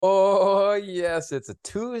Yes, it's a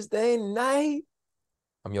Tuesday night.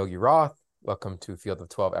 I'm Yogi Roth. Welcome to Field of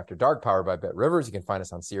 12 After Dark, powered by Bet Rivers. You can find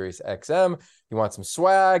us on Sirius XM. You want some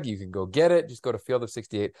swag, you can go get it. Just go to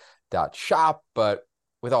fieldof68.shop. But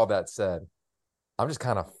with all that said, I'm just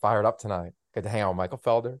kind of fired up tonight. Get to hang out with Michael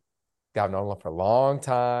Felder. I've known him for a long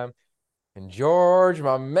time. And George,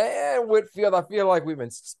 my man, Whitfield, I feel like we've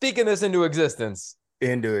been speaking this into existence.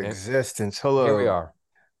 Into And existence. here we Hello. are.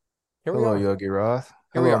 Here we Hello, are. Yogi Roth.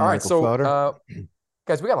 Here we Hello, are. All right. Michael So, Felder.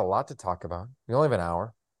 guys, we got a lot to talk about. We only have an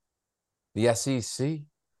hour. The SEC.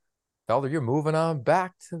 Felder, you're moving on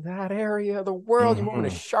back to that area of the world. You're moving to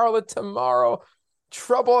Charlotte tomorrow.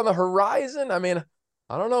 Trouble on the horizon. I mean,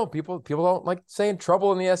 I don't know. People don't like saying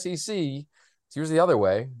trouble in the SEC. It's usually the other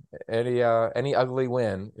way. Any ugly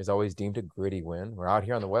win is always deemed a gritty win. We're out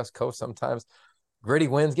here on the West Coast. Sometimes gritty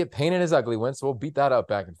wins get painted as ugly wins. So we'll beat that up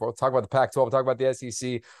back and forth. Talk about the Pac-12. Talk about the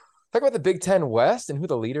SEC. Talk about the Big Ten West and who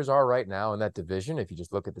the leaders are right now in that division. If you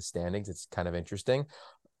just look at the standings, it's kind of interesting.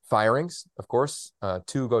 Firings, of course,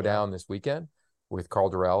 two go down this weekend with Carl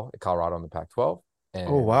Durrell at Colorado in the Pac-12, Oh, and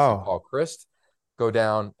we see wow. Paul Christ go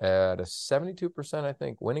down at a 72%, I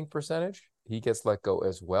think, winning percentage. He gets let go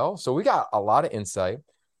as well. So we got a lot of insight.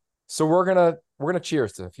 So we're gonna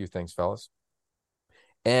cheers to a few things, fellas.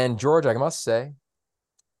 And George, I must say,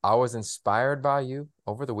 I was inspired by you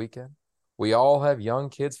over the weekend. We all have young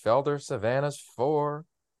kids. Felder, Savannah's 4.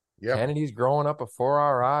 Yeah. Kennedy's growing up before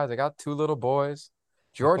our eyes. I got 2 little boys.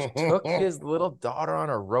 George took his little daughter on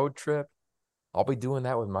a road trip. I'll be doing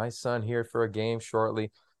that with my son here for a game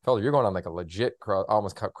shortly. Felder, you're going on like a legit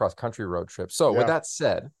almost cross-country road trip. So with Yeah. that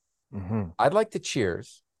said, Mm-hmm. I'd like to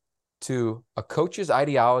cheers to a coach's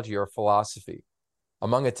ideology or philosophy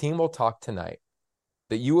among a team we'll talk tonight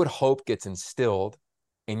that you would hope gets instilled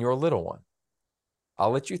in your little one.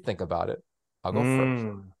 I'll let you think about it. I'll go first.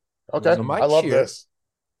 Okay. So Mm. I love this.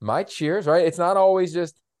 my cheers, right? It's not always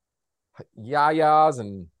just yah-yahs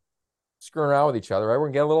and screwing around with each other, right?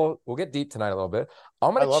 We'll get deep tonight a little bit.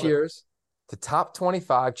 I'm I going to love it. cheers to top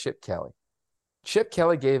 25 Chip Kelly. Chip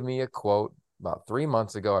Kelly gave me a quote about 3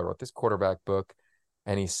 months ago. I wrote this quarterback book,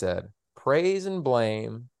 and he said, praise and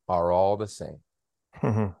blame are all the same.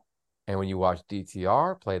 Mm-hmm. And when you watch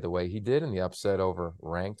DTR play the way he did in the upset over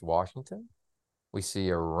ranked Washington, we see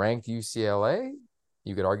a ranked UCLA.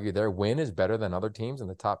 You could argue their win is better than other teams in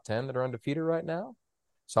the top 10 that are undefeated right now.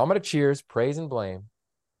 So I'm going to cheers, praise and blame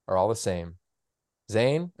are all the same.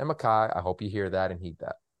 Zane and Makai, I hope you hear that and heed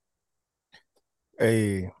that.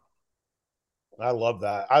 Hey. I love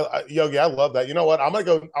that. Yogi, I love that. You know what?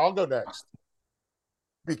 I'll go next.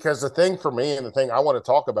 Because the thing for me and the thing I want to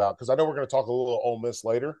talk about, because I know we're going to talk a little Ole Miss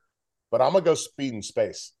later, but I'm gonna go speed and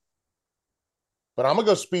space. But I'm gonna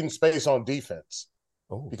go speed and space on defense.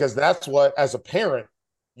 Oh, Because that's what, as a parent,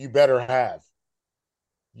 you better have.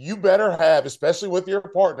 You better have, especially with your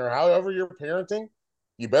partner, however you're parenting,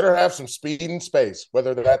 you better have some speed and space,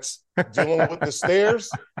 whether that's dealing with the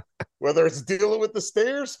stairs, whether it's dealing with the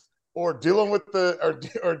stairs or dealing with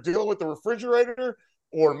or dealing with the refrigerator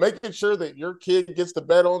or making sure that your kid gets to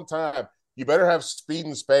bed on time. You better have speed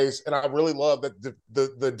and space. And I really love that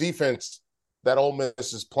the defense that Ole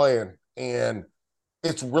Miss is playing. And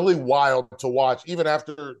it's really wild to watch, even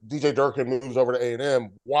after DJ Durkin moves over to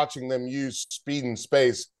A&M, watching them use speed and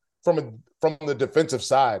space from the defensive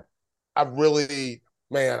side. I really,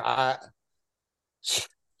 man, I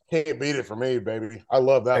can't beat it for me, baby. I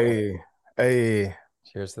love that one. Hey. Hey.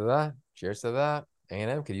 cheers to that. Cheers to that.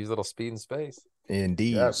 A&M could use a little speed and space.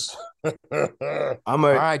 Indeed. Yes. I'm All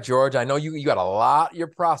a right, George, I know you got a lot you're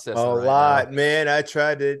a processing right now. lot, man.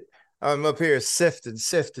 I'm up here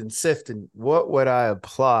sifting. What would I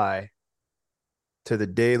apply to the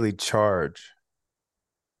daily charge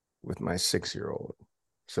with my 6-year-old?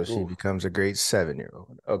 So she Ooh, becomes a great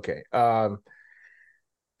 7-year-old. Okay.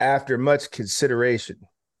 After much consideration,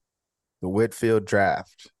 the Whitfield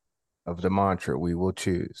draft of the mantra we will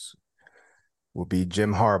choose will be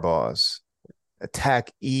Jim Harbaugh's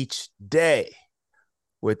attack each day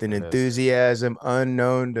with an enthusiasm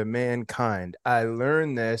unknown to mankind. I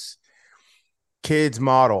learned this. Kids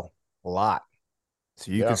model a lot. So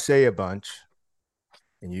you can yeah, say a bunch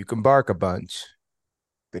and you can bark a bunch,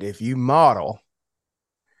 but if you model,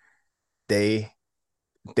 they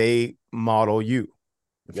they model you.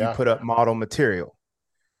 If you yeah, put up model material.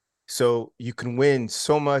 So you can win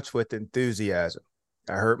so much with enthusiasm.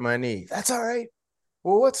 I hurt my knee. That's all right.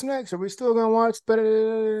 Well, what's next? Are we still gonna watch?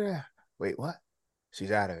 Wait, what? She's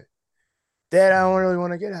out of it. Dad, I don't really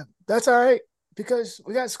want to get up. That's all right because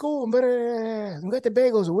we got school. We got the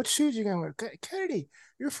bagels. Which shoes you gonna wear? Kennedy,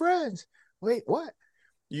 you're friends. Wait, what?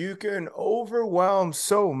 You can overwhelm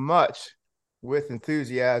so much with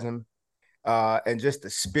enthusiasm and just the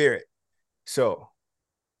spirit. So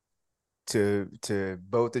to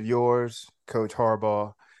both of yours, Coach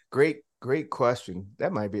Harbaugh, great question.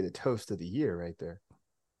 That might be the toast of the year right there.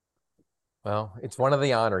 Well, it's one of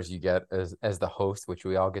the honors you get as the host, which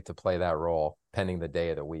we all get to play that role pending the day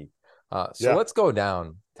of the week. So Yeah. let's go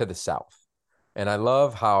down to the South. And I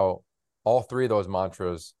love how all three of those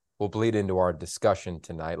mantras will bleed into our discussion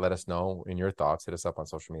tonight. Let us know in your thoughts. Hit us up on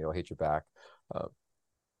social media. We'll hit you back.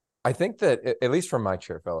 I think that, at least from my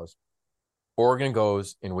chair, fellas, Oregon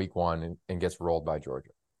goes in week one and gets rolled by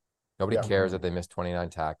Georgia. Nobody Yeah. cares that they missed 29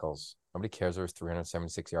 tackles. Nobody cares there was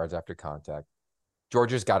 376 yards after contact.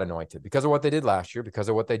 Georgia's got anointed because of what they did last year, because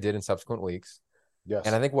of what they did in subsequent weeks. And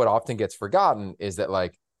Yes. I think what often gets forgotten is that,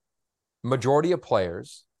 like, majority of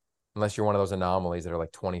players, unless you're one of those anomalies that are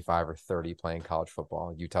like 25 or 30 playing college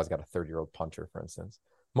football, Utah's got a 30-year-old punter, for instance,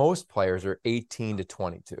 most players are 18 to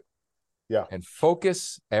 22. Yeah. And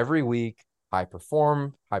focus every week, high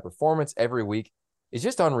performance every week is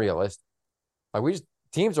just unrealistic. Like,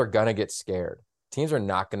 teams are going to get scared. Teams are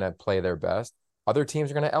not going to play their best. Other teams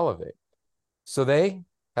are going to elevate. So they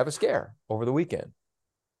have a scare over the weekend.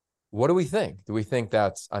 What do we think? Do we think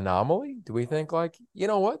that's anomaly? Do we think, like, you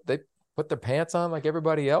know what? They put their pants on like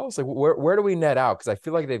everybody else? Like, where do we net out? Because I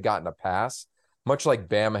feel like they've gotten a pass, much like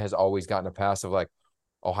Bama has always gotten a pass of, like,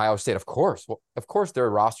 Ohio State. Of course. Well, of course, their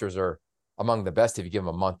rosters are among the best if you give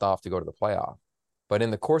them a month off to go to the playoff. But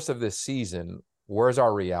in the course of this season, where's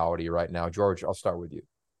our reality right now? George, I'll start with you.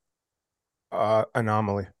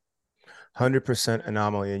 Anomaly. 100%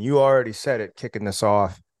 anomaly. And you already said it kicking this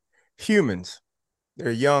off. Humans, they're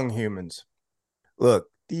young humans. Look,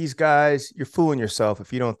 these guys, you're fooling yourself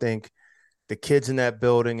if you don't think the kids in that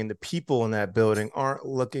building and the people in that building aren't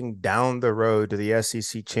looking down the road to the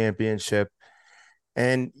SEC championship.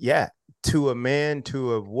 And yeah, to a man,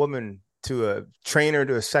 to a woman, to a trainer,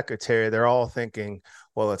 to a secretary, they're all thinking,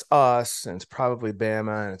 well, it's us, and it's probably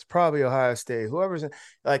Bama, and it's probably Ohio State, whoever's in,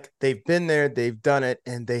 like, they've been there, they've done it,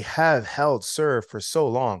 and they have held serve for so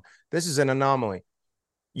long. This is an anomaly.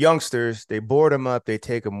 Youngsters, they board them up, they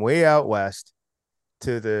take them way out west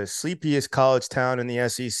to the sleepiest college town in the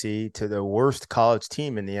SEC, to the worst college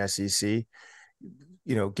team in the SEC,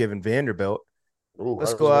 given Vanderbilt. Ooh, I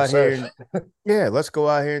Let's was go gonna out here say. and let's go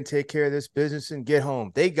out here and take care of this business and get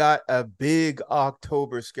home. They got a big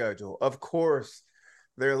October schedule. Of course,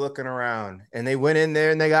 they're looking around, and they went in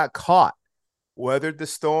there and they got caught. Weathered the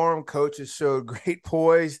storm. Coaches showed great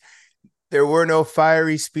poise. There were no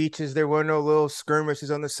fiery speeches. There were no little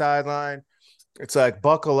skirmishes on the sideline. It's like,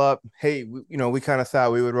 buckle up. Hey, we kind of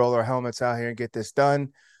thought we would roll our helmets out here and get this done.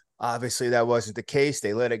 Obviously, that wasn't the case.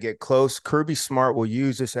 They let it get close. Kirby Smart will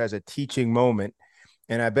use this as a teaching moment.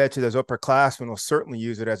 And I bet you those upperclassmen will certainly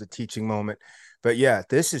use it as a teaching moment. But yeah,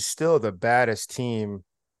 this is still the baddest team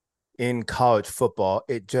in college football.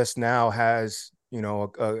 It just now has,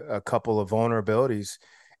 a couple of vulnerabilities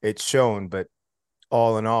it's shown. But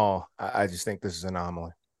all in all, I just think this is an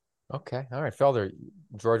anomaly. Okay. All right. Felder,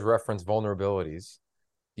 George referenced vulnerabilities.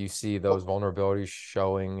 Do you see those vulnerabilities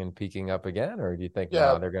showing and peaking up again? Or do you think,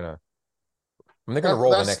 Yeah, nah, they're gonna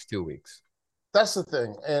roll the next 2 weeks? that's the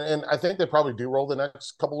thing. And I think they probably do roll the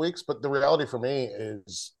next couple weeks, but the reality for me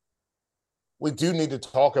is we do need to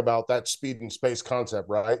talk about that speed and space concept,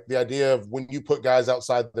 right? The idea of when you put guys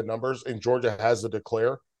outside the numbers and Georgia has to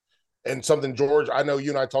declare, and something, George, I know you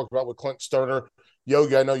and I talked about with Clint Sterner.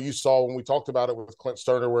 Yogi, I know you saw when we talked about it with Clint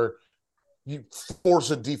Sterner, where you force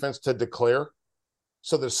a defense to declare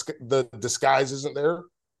so the disguise isn't there.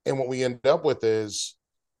 And what we end up with is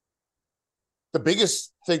the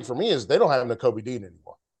biggest thing for me is they don't have Nakobe Dean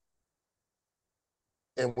anymore.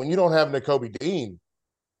 And when you don't have Nakobe Dean,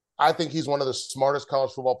 I think he's one of the smartest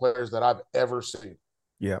college football players that I've ever seen.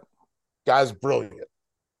 Yeah. Guy's brilliant.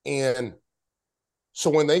 And so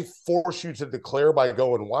when they force you to declare by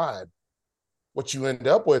going wide, what you end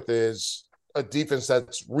up with is a defense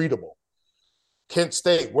that's readable. Kent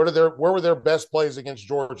State, where were their best plays against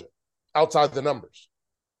Georgia? Outside the numbers.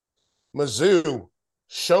 Mizzou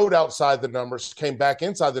showed outside the numbers, came back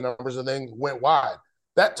inside the numbers, and then went wide.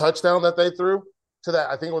 That touchdown that they threw to that,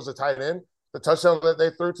 I think it was a tight end, the touchdown that they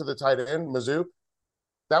threw to the tight end, Mizzou,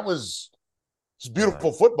 that was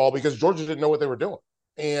beautiful football because Georgia didn't know what they were doing.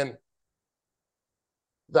 And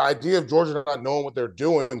the idea of Georgia not knowing what they're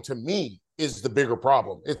doing, to me, is the bigger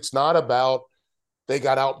problem. It's not about they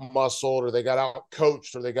got out muscled or they got out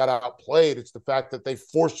coached or they got outplayed. It's the fact that they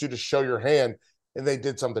forced you to show your hand and they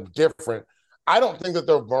did something different. I don't think that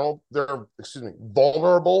they're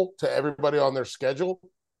vulnerable to everybody on their schedule.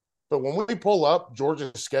 But when we pull up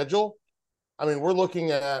Georgia's schedule, I mean, we're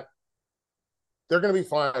looking at they're going to be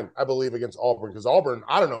fine, I believe, against Auburn because Auburn,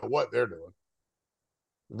 I don't know what they're doing.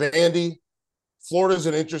 Vandy. Florida's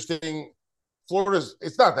an interesting.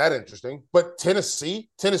 It's not that interesting, but Tennessee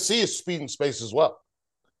is speed and space as well.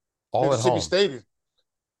 All at Mississippi home. State,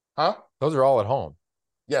 huh? Those are all at home.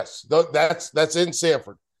 Yes, that's in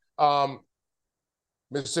Sanford. Um,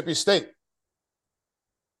 Mississippi State,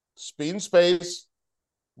 speed and space.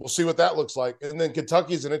 We'll see what that looks like. And then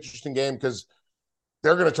Kentucky's an interesting game because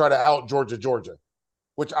they're going to try to out Georgia,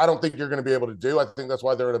 which I don't think you're going to be able to do. I think that's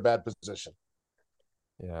why they're in a bad position.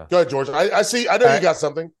 Yeah. Go ahead, Georgia. I see. I know you got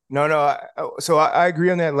something. No. So I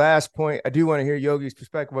agree on that last point. I do want to hear Yogi's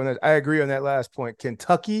perspective on this. I agree on that last point.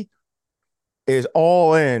 Kentucky is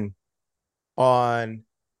all in on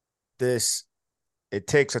this. It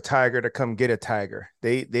takes a tiger to come get a tiger.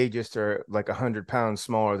 They just are like 100 pounds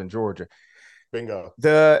smaller than Georgia. Bingo.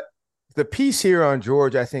 The piece here on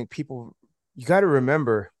Georgia, I think you got to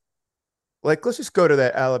remember, like, let's just go to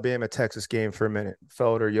that Alabama-Texas game for a minute.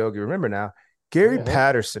 Felder, Yogi, remember now, Gary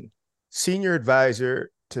Patterson, senior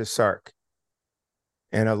advisor to Sark,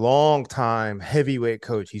 and a long-time heavyweight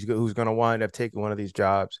coach who's going to wind up taking one of these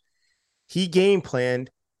jobs. He game planned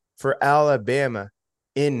for Alabama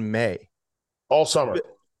in May. All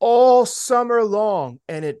summer long,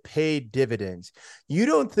 and it paid dividends. You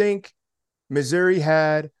don't think Missouri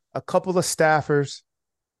had a couple of staffers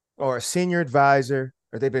or a senior advisor,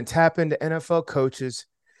 or they've been tapping to NFL coaches?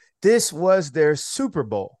 This was their Super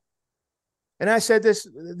Bowl. And I said this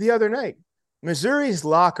the other night. Missouri's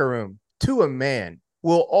locker room, to a man,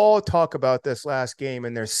 will all talk about this last game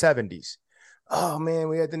in their 70s. Oh, man,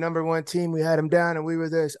 we had the number one team. We had them down, and we were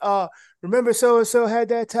this. Oh, remember so-and-so had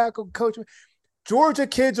that tackle coach? Georgia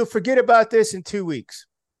kids will forget about this in 2 weeks.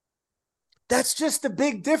 That's just the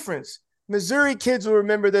big difference. Missouri kids will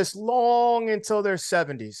remember this long until their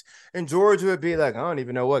 70s. And Georgia would be like, I don't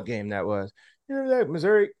even know what game that was. You remember that?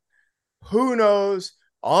 Missouri? Who knows?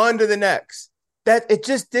 On to the next. That it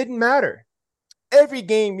just didn't matter. Every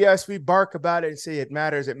game, yes, we bark about it and say it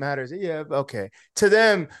matters. Yeah, okay. To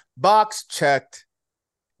them, box checked.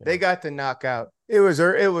 They got the knockout. It was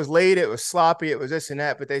late, it was sloppy, it was this and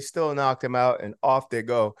that, but they still knocked them out, and off they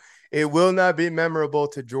go. It will not be memorable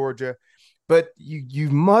to Georgia, but you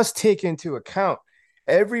must take into account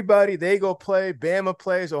everybody they go play. Bama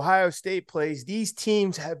plays, Ohio State plays. These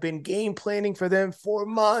teams have been game planning for them for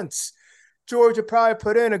months. Georgia probably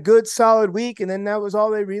put in a good solid week, and then that was all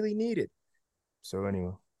they really needed. So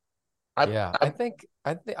anyway, I think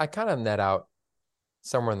I kind of net out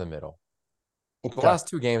somewhere in the middle. The last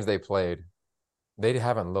two games they played, they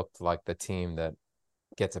haven't looked like the team that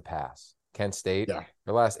gets a pass. Kent State,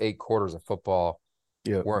 the last 8 quarters of football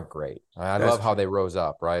weren't great. I love how they rose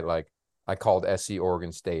up, right? Like I called SC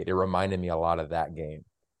Oregon State. It reminded me a lot of that game,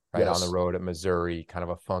 right? On the road at Missouri, kind of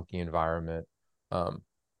a funky environment.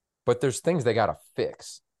 But there's things they got to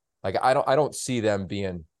fix. Like I don't see them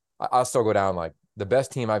being. I'll still go down like the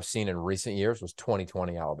best team I've seen in recent years was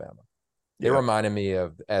 2020 Alabama. It reminded me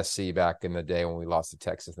of SC back in the day when we lost to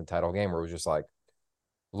Texas in the title game, where it was just like,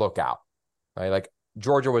 look out, right? Like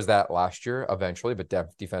Georgia was that last year eventually, but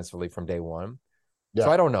defensively from day one. So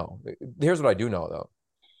I don't know. Here's what I do know though,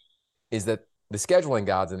 is that the scheduling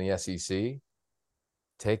gods in the SEC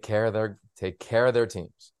take care of their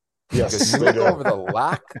teams. Yes, because you look over the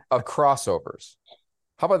lack of crossovers.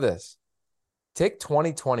 How about this? Take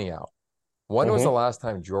 2020 out. When was the last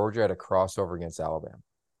time Georgia had a crossover against Alabama?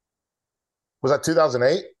 Was that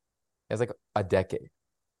 2008? It was like a decade,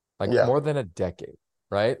 more than a decade,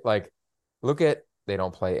 right? Like, look at, they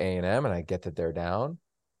don't play A&M, and I get that they're down.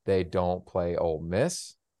 They don't play Ole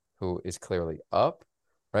Miss, who is clearly up,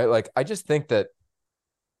 right? Like, I just think that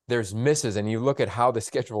there's misses, and you look at how the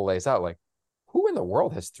schedule lays out, like, who in the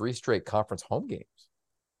world has 3 straight conference home games?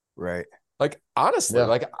 Right. Like, honestly,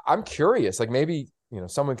 like, I'm curious. Like, maybe,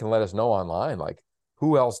 someone can let us know online, like,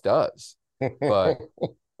 who else does? But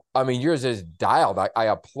I mean, yours is dialed. I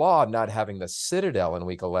applaud not having the Citadel in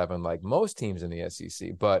week 11 like most teams in the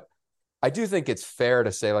SEC, but I do think it's fair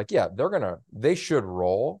to say, like, yeah, they should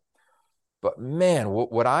roll. But man,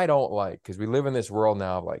 what I don't like, because we live in this world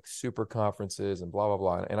now of like super conferences and blah, blah,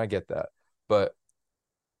 blah. And I get that. But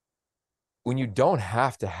when you don't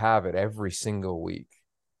have to have it every single week,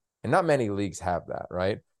 and not many leagues have that,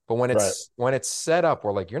 right? But when it's set up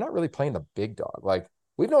where like you're not really playing the big dog, like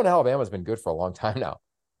we've known Alabama's been good for a long time now.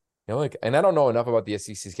 Like, and I don't know enough about the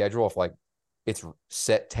SEC schedule if like it's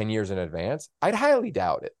set 10 years in advance. I'd highly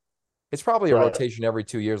doubt it. It's probably a rotation every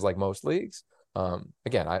 2 years, like most leagues.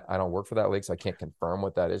 Again, I don't work for that league, so I can't confirm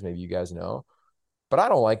what that is. Maybe you guys know, but I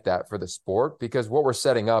don't like that for the sport, because what we're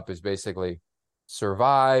setting up is basically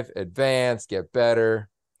survive, advance, get better.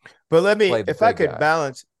 But let me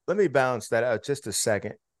balance that out just a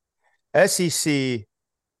second. SEC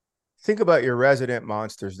think about your resident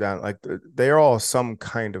monsters down. Like they're all some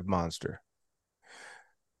kind of monster.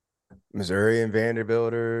 Missouri and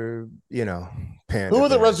Vanderbilt are, panda Who are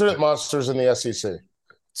the bears. resident But monsters in the SEC?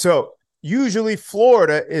 so usually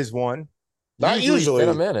Florida is one. Not Usually, Been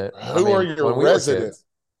a usually. minute. I Who are mean, your when we were resident? kids.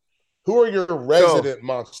 Who are your so resident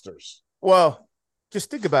monsters? well,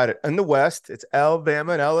 just think about it. In the West, it's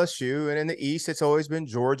Alabama and LSU, and in the East, it's always been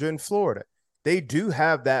Georgia and Florida. They do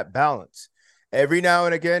have that balance. Every now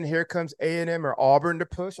and again, here comes A&M or Auburn to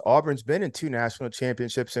push. Auburn's been in 2 national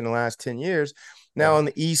championships in the last 10 years. Now, Yeah. on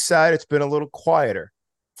the East side, it's been a little quieter.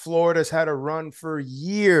 Florida's had a run for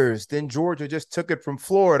years. Then Georgia just took it from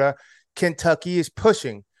Florida. Kentucky is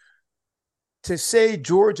pushing. To say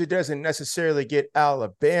Georgia doesn't necessarily get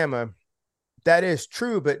Alabama, that is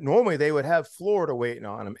true, but normally they would have Florida waiting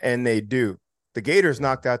on them, and they do. The Gators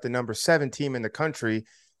knocked out the number 7 team in the country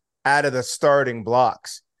out of the starting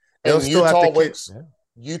blocks. They'll And still have to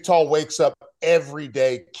Utah wakes up every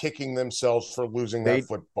day kicking themselves for losing that they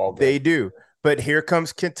football game. they do. But here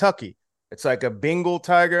comes Kentucky. It's like a Bengal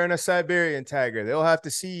tiger and a Siberian tiger. They'll have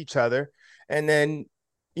to see each other. And then,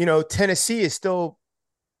 Tennessee is still,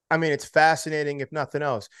 I mean, it's fascinating if nothing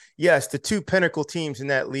else. Yes, the two pinnacle teams in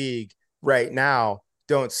that league right now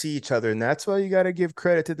don't see each other. And that's why you got to give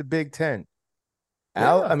credit to the Big Ten.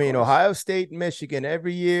 Yeah, Ohio State and Michigan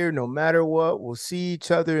every year, no matter what, will see each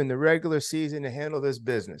other in the regular season to handle this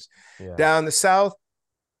business. Yeah. Down the South,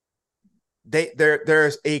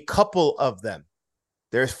 there's a couple of them.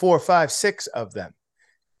 There's 4, 5, 6 of them,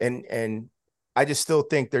 and I just still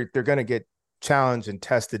think they're going to get challenged and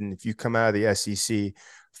tested. And if you come out of the SEC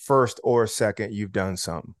first or second, you've done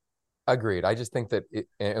something. Agreed. I just think that,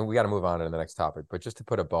 and we got to move on to the next topic, but just to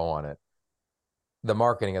put a bow on it, the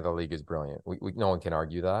marketing of the league is brilliant. No one can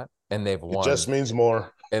argue that, and they've won. It just means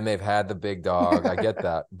more. And they've had the big dog. I get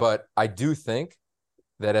that, but I do think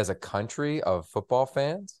that as a country of football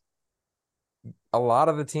fans, a lot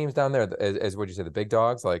of the teams down there, as what you say, the big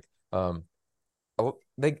dogs, like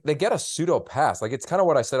they get a pseudo pass. Like it's kind of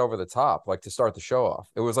what I said over the top, like to start the show off.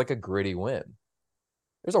 It was like a gritty win.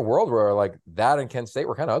 There's a world where like that and Kent State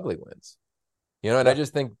were kind of ugly wins, and I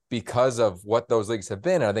just think because of what those leagues have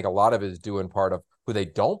been, and I think a lot of it is due in part of who they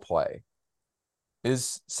don't play,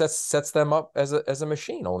 is sets them up as a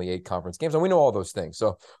machine. Only 8 conference games, and we know all those things.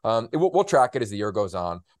 So we'll track it as the year goes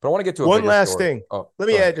on. But I want to get to one last story. thing. Oh, let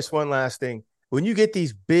me add just one last thing. When you get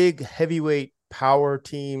these big heavyweight power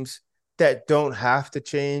teams that don't have to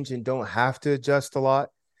change and don't have to adjust a lot,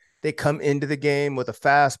 they come into the game with a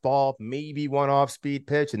fastball, maybe one off-speed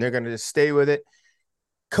pitch, and they're going to just stay with it.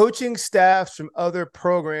 Coaching staffs from other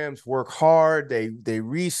programs work hard. They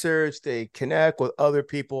research, they connect with other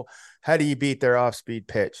people. How do you beat their off-speed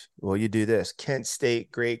pitch? Well, you do this. Kent State,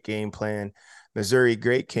 great game plan. Missouri,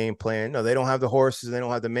 great game plan. No, they don't have the horses. They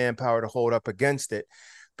don't have the manpower to hold up against it.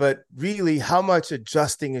 But really, how much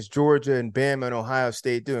adjusting is Georgia and Bama and Ohio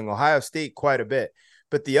State doing? Ohio State, quite a bit.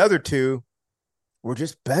 But the other two were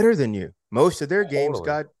just better than you. Most of their games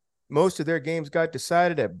got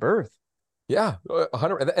decided at birth. Yeah,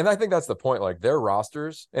 100. And I think that's the point. Like their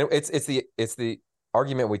rosters, and it's the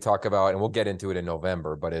argument we talk about, and we'll get into it in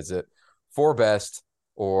November. But is it 4 best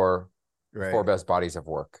or 4 best bodies of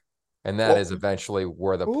work? And that is eventually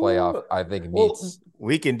where the playoff, I think, meets.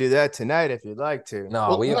 We can do that tonight if you'd like to.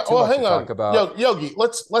 No, we have too much to talk about. Yogi,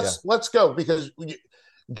 let's go, because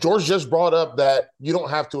George just brought up that you don't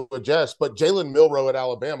have to adjust, but Jalen Milroe at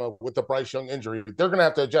Alabama with the Bryce Young injury, they're going to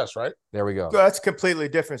have to adjust, right? There we go. So that's a completely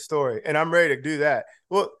different story, and I'm ready to do that.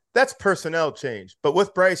 Well, that's personnel change, but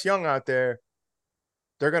with Bryce Young out there,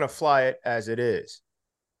 they're going to fly it as it is.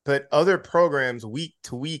 But other programs week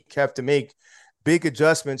to week have to make big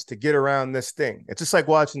adjustments to get around this thing. It's just like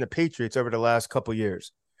watching the Patriots over the last couple of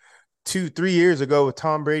years. 2-3 years ago with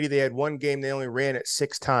Tom Brady, they had one game, they only ran it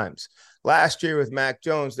 6 times. Last year with Mac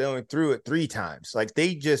Jones, they only threw it 3 times. Like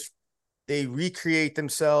they recreate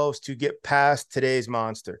themselves to get past today's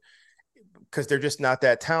monster because they're just not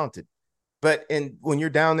that talented. But when you're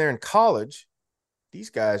down there in college, these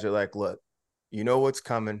guys are like, look, you know what's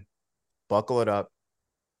coming. Buckle it up.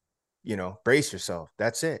 Brace yourself.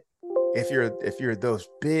 That's it. If you're those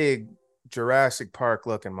big Jurassic Park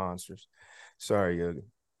looking monsters. Sorry, Yogi.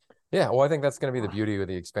 Yeah, well, I think that's going to be the beauty of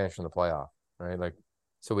the expansion of the playoff, right? Like,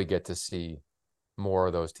 so we get to see more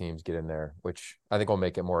of those teams get in there, which I think will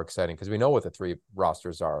make it more exciting because we know what the 3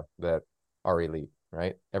 rosters are that are elite,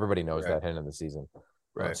 right? Everybody knows that heading into the season.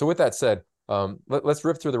 Right. So with that said, let's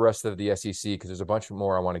rip through the rest of the SEC because there's a bunch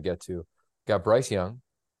more I want to get to. Got Bryce Young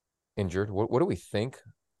injured. What do we think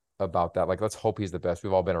about that? Like, let's hope he's the best.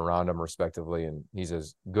 We've all been around him respectively, and he's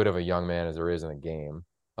as good of a young man as there is in a game.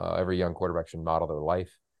 Every young quarterback should model their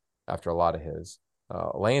life after a lot of his.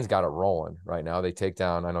 Lane's got it rolling right now. They take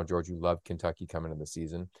down, I know, George, you love Kentucky coming into the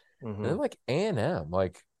season. And then like A&M,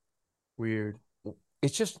 like Weird.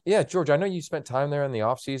 it's just, yeah, George, I know you spent time there in the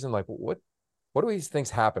offseason. Like what do these things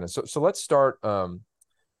happen? So let's start, Felder,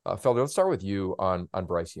 let's start with you on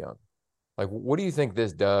Bryce Young. Like, what do you think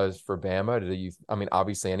this does for Bama? I mean,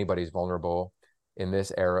 obviously anybody's vulnerable in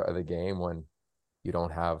this era of the game when you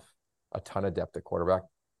don't have a ton of depth at quarterback.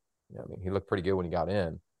 I mean, he looked pretty good when he got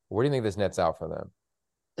in. Where do you think this nets out for them?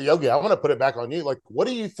 Yogi, I'm going to put it back on you. Like, what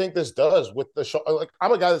do you think this does with the shoulder? Like,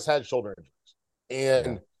 I'm a guy that's had shoulder injuries, Yeah.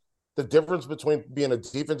 and the difference between being a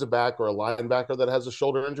defensive back or a linebacker that has a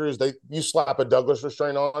shoulder injury is you slap a Douglas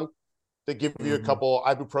restraint on, they give you a couple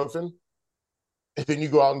ibuprofen, and then you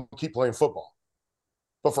go out and keep playing football.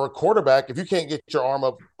 But for a quarterback, if you can't get your arm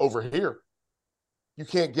up over here, you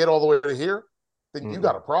can't get all the way to here, then you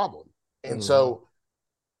got a problem. And so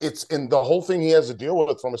it's in the whole thing he has to deal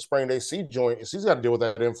with from a sprained AC joint is he's got to deal with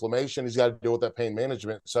that inflammation. He's got to deal with that pain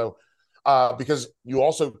management. So because you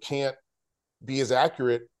also can't be as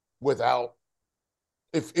accurate without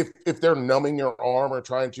if they're numbing your arm or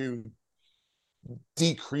trying to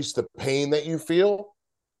decrease the pain that you feel,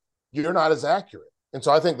 you're not as accurate. And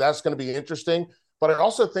so I think that's going to be interesting. But I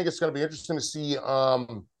also think it's going to be interesting to see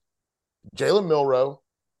Jalen Milroe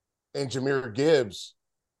and Jahmyr Gibbs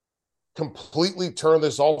completely turn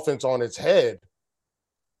this offense on its head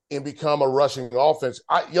and become a rushing offense.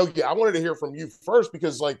 Yogi, I wanted to hear from you first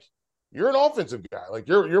because like you're an offensive guy. Like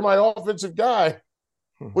you're my offensive guy.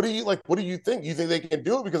 What do you think? You think they can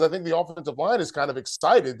do it? Because I think the offensive line is kind of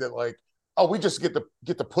excited that like, oh, we just get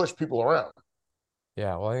to push people around.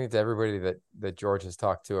 Yeah, well, I think to everybody that George has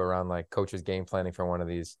talked to around like coaches game planning for one of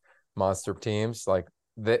these monster teams, like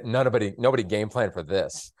that nobody game planned for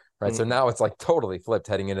this, right? So now it's like totally flipped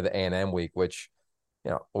heading into the A&M week, which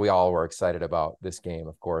we all were excited about this game,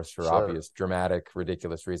 of course, for obvious dramatic,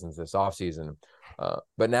 ridiculous reasons this offseason.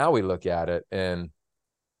 But now we look at it, and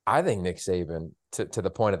I think Nick Saban, to the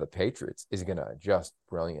point of the Patriots, is going to adjust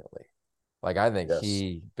brilliantly. Like I think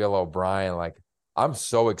Bill O'Brien, like I'm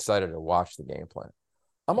so excited to watch the game plan.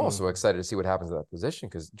 I'm also excited to see what happens at that position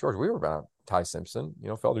because George, we were about Ty Simpson.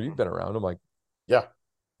 Felder, you've been around him. Like, yeah,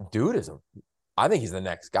 dude I think he's the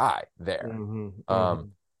next guy there.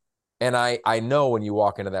 And I know when you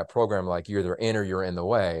walk into that program, like you're either in or you're in the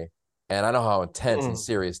way. And I know how intense and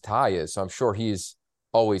serious Ty is. So I'm sure he's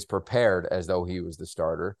always prepared as though he was the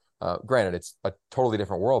starter. Granted, it's a totally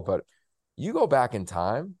different world, but you go back in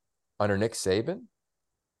time under Nick Saban,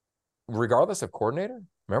 regardless of coordinator,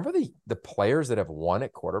 remember the players that have won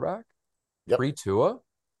at quarterback pre-Tua?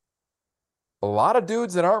 A lot of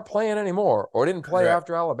dudes that aren't playing anymore or didn't play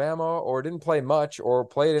after Alabama or didn't play much or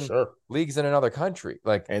played in leagues in another country.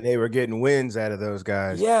 And they were getting wins out of those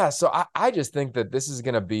guys. Yeah, so I just think that this is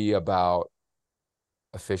going to be about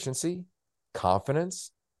efficiency,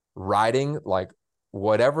 confidence, riding like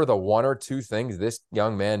whatever the one or two things this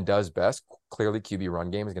young man does best. Clearly, QB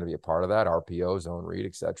run game is going to be a part of that, RPO, zone read,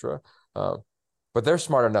 etc. But they're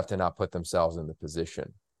smart enough to not put themselves in the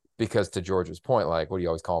position because, to George's point, like what do you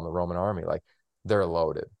always call them, the Roman army? Like they're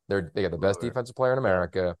loaded. They got the best defensive player in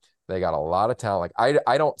America. They got a lot of talent. Like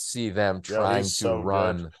I don't see them trying to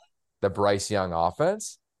run the Bryce Young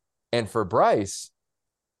offense. And for Bryce,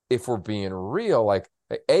 if we're being real, like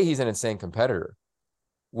he's an insane competitor.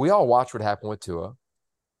 We all watched what happened with Tua.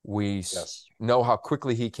 We know how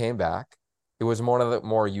quickly he came back. It was one of the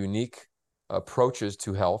more unique approaches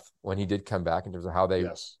to health when he did come back in terms of how they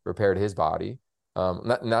repaired his body.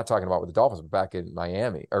 Not talking about with the Dolphins, but back in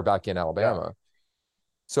Miami or back in Alabama. Yeah.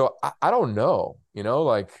 So I don't know,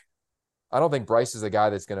 like I don't think Bryce is the guy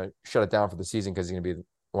that's going to shut it down for the season because he's going to be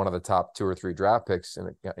one of the top 2 or 3 draft picks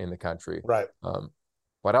in the country. Right.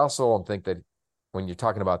 But I also don't think that when you're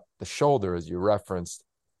talking about the shoulder, as you referenced,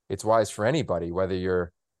 it's wise for anybody, whether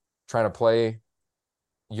you're trying to play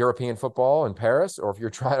European football in Paris or if you're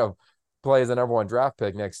trying to play as the number 1 draft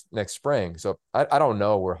pick next spring. So I don't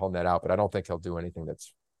know where he'll net out, but I don't think he'll do anything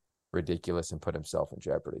that's ridiculous and put himself in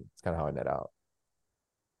jeopardy. It's kind of how I net out.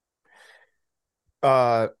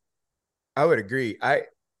 I would agree.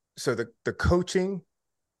 So the coaching,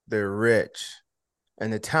 they're rich,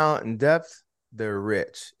 and the talent and depth, they're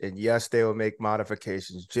rich. And yes, they will make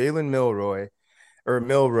modifications. Jalen Milroe,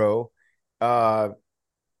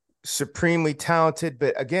 supremely talented,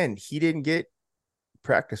 but again, he didn't get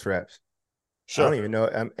practice reps. I don't even know.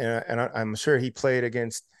 I'm sure he played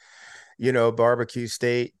against, Barbecue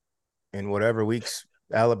State in whatever weeks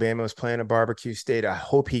Alabama was playing at Barbecue State. I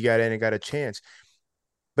hope he got in and got a chance.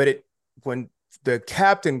 But when the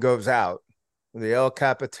captain goes out the El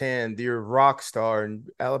Capitan, your rock star, and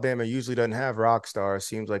Alabama usually doesn't have rock stars.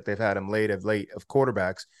 Seems like they've had them late of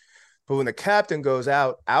quarterbacks. But when the captain goes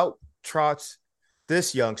out trots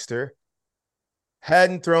this youngster,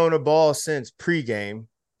 hadn't thrown a ball since pregame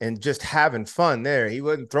and just having fun there. He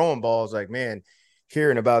wasn't throwing balls like, man, here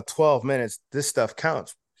in about 12 minutes, this stuff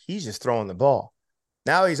counts. He's just throwing the ball.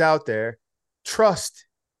 Now he's out there. Trust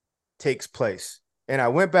takes place. And I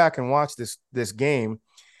went back and watched this game.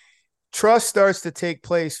 Trust starts to take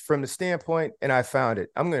place from the standpoint, and I found it.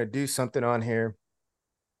 I'm going to do something on here.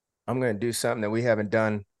 I'm going to do something that we haven't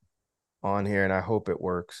done on here, and I hope it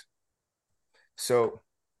works. So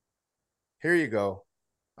here you go.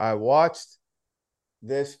 I watched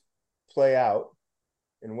this play out,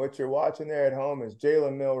 and what you're watching there at home is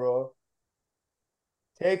Jalen Milroe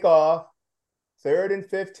take off, 3rd and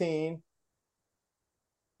 15,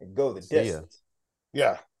 and go the distance.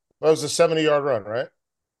 Yeah. That was a 70-yard run, right?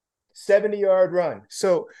 70-yard run.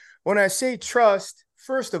 So when I say trust,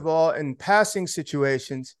 first of all, in passing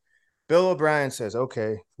situations, Bill O'Brien says,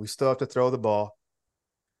 okay, we still have to throw the ball.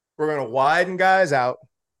 We're going to widen guys out,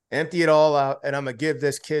 empty it all out, and I'm going to give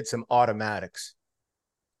this kid some automatics.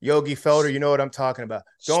 Yogi Felder, you know what I'm talking about.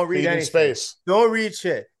 Don't read anything. Space. Don't read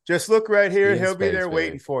shit. Just look right here. He'll be there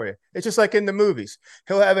waiting for you. It's just like in the movies.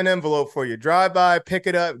 He'll have an envelope for you. Drive by, pick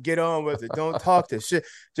it up, get on with it. Don't talk this shit.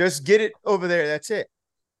 Just get it over there. That's it.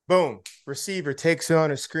 Boom. Receiver takes it on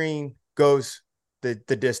a screen, goes the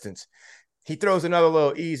distance. He throws another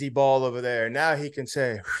little easy ball over there. Now he can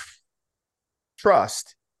say,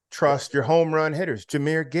 trust your home run hitters.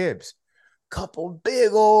 Jahmyr Gibbs. Couple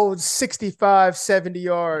big old 65,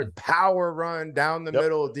 70-yard power run down the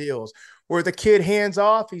middle deals where the kid hands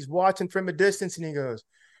off, he's watching from a distance, and he goes,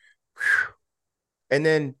 whew. And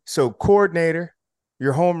then, so coordinator,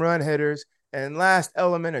 your home run hitters, and last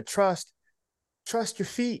element of trust your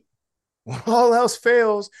feet. When all else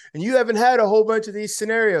fails, and you haven't had a whole bunch of these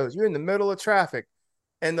scenarios, you're in the middle of traffic,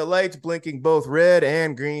 and the lights blinking both red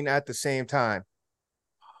and green at the same time.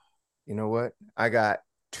 You know what? I got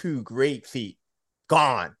 2 great feet.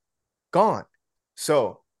 Gone.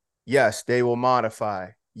 So, yes, they will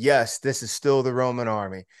modify. Yes, this is still the Roman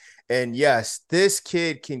army. And yes, this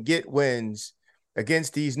kid can get wins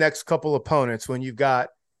against these next couple opponents when you've got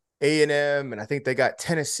A&M, and I think they got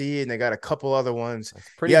Tennessee, and they got a couple other ones.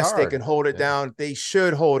 Yes, hard. They can hold it down. They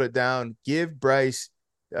should hold it down. Give Bryce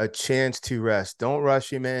a chance to rest. Don't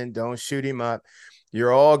rush him in. Don't shoot him up.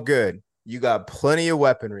 You're all good. You got plenty of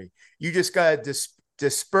weaponry. You just got to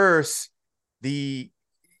disperse the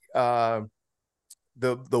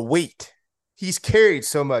weight. He's carried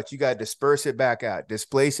so much. You got to disperse it back out,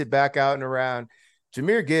 displace it back out and around.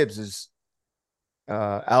 Jahmyr Gibbs is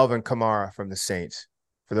Alvin Kamara from the Saints.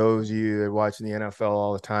 For those of you that are watching the NFL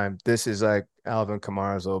all the time, this is like Alvin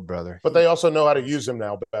Kamara's little brother. But they also know how to use him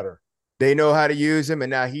now better. They know how to use him,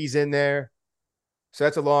 and now he's in there. So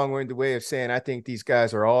that's a long-winded way of saying I think these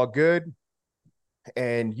guys are all good,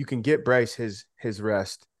 and you can get Bryce his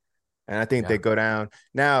rest. And I think they go down.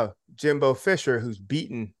 Now, Jimbo Fisher, who's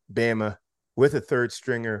beaten Bama with a 3rd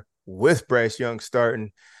stringer, with Bryce Young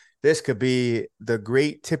starting, this could be the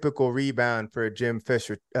great typical rebound for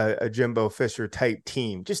a Jimbo Fisher type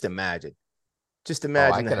team. Just imagine. I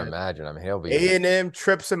can imagine. I mean, he'll be A&M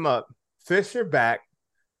trips him up. Fisher back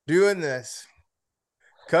doing this.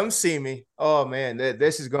 Come see me. Oh man,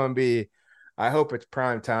 this is going to be. I hope it's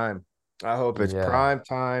prime time. I hope it's prime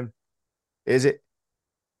time. Is it?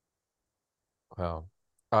 Well,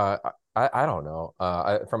 I don't know.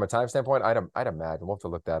 From a time standpoint, I'd imagine we'll have to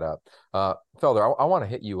look that up. Felder, I want to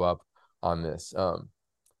hit you up on this.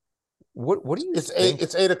 What do you think?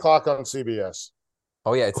 It's 8 o'clock on CBS.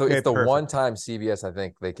 Oh yeah, it's the one time CBS I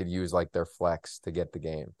think they could use like their flex to get the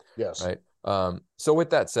game. Yes. Right. So with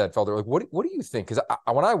that said, Felder, like what do you think? Because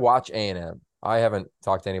when I watch A&M, I haven't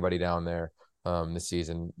talked to anybody down there this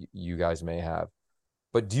season. You guys may have,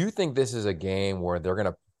 but do you think this is a game where they're going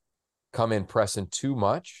to come in pressing too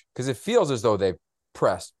much? Because it feels as though they've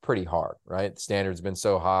pressed pretty hard, right? The standard's been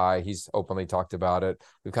so high. He's openly talked about it.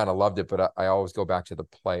 We've kind of loved it, but I always go back to the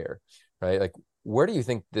player, right? Like, where do you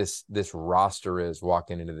think this roster is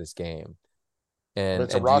walking into this game? And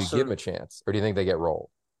do you give them a chance, or do you think they get rolled?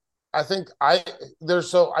 I think I'm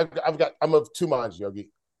of 2 minds, Yogi.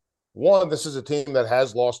 One, this is a team that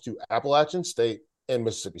has lost to Appalachian State and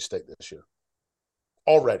Mississippi State this year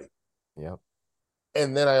already. Yep.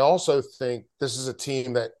 And then I also think this is a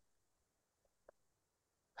team that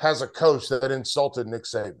has a coach that insulted Nick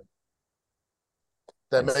Saban,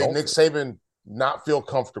 that made Nick Saban not feel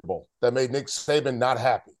comfortable, that made Nick Saban not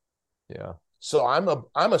happy. Yeah. So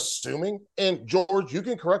I'm assuming, and George, you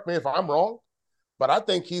can correct me if I'm wrong, but I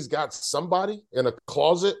think he's got somebody in a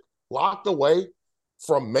closet locked away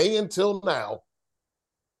from May until now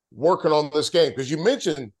working on this game. Because you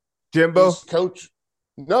mentioned Jimbo? he's coach.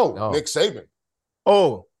 No, No. Nick Saban.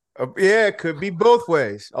 Oh, yeah, it could be both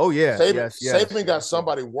ways. Oh, yeah. Saban got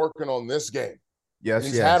somebody working on this game. And Yes,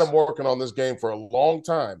 he's had yes. him working on this game for a long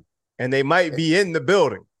time. And they might be in the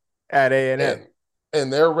building at A&M.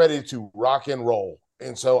 And they're ready to rock and roll.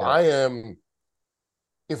 And so I am,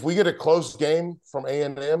 if we get a close game from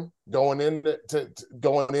A&M going into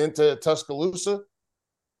Tuscaloosa,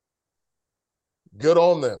 good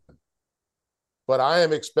on them. But I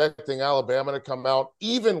am expecting Alabama to come out,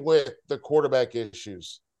 even with the quarterback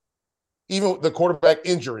issues, even the quarterback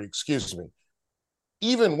injury, excuse me,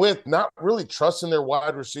 even with not really trusting their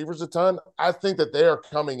wide receivers a ton. I think that they are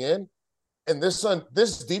coming in, and this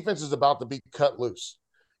defense is about to be cut loose.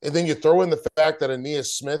 And then you throw in the fact that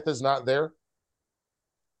Aeneas Smith is not there,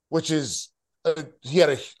 which is he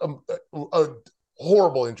had a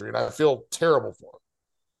horrible injury, and I feel terrible for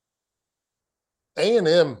him.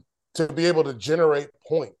 A&M, to be able to generate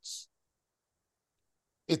points,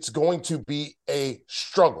 it's going to be a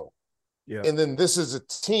struggle. Yeah. And then this is a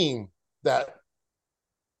team that,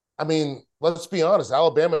 I mean, let's be honest,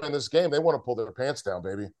 Alabama in this game, they want to pull their pants down,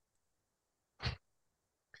 baby. I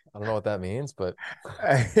don't know what that means, but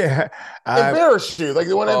embarrass you. Like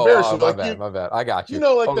they want to embarrass you. My bad. I got you. You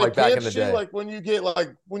know, like they like back in the you, day. Like when you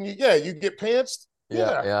get you get pantsed.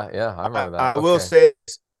 Yeah. I remember that. I will say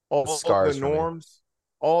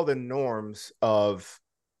all the norms of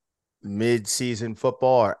mid-season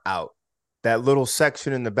football are out. That little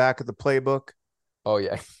section in the back of the playbook. Oh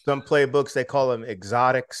yeah. Some playbooks they call them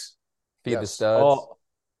exotics. Feed the studs.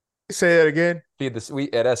 Say that again.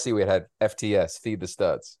 At SC we had FTS. Feed the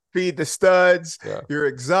studs. Feed the studs. Yeah. Your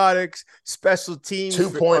exotics, special teams.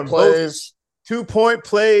 2-point plays. 2-point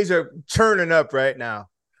plays are churning up right now.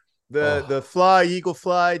 The Eagle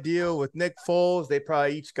Fly deal with Nick Foles, they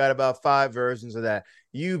probably each got about 5 versions of that.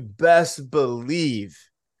 You best believe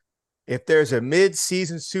if there's a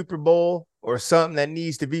mid-season Super Bowl or something that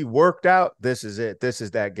needs to be worked out, this is it. This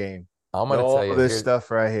is that game. I'm going to tell you this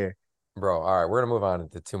stuff right here. Bro, all right, we're going to move on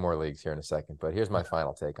to 2 more leagues here in a second, but here's my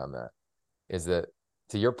final take on that, is that,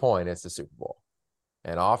 to your point, it's the Super Bowl.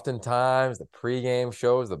 And oftentimes the pregame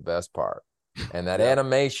show is the best part. And that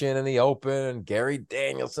animation in the open, and Gary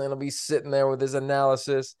Danielson will be sitting there with his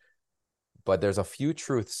analysis. But there's a few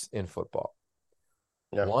truths in football.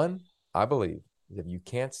 Yeah. One, I believe, is if you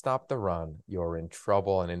can't stop the run, you're in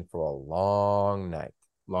trouble and in for a long night.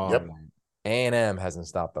 Night. A&M hasn't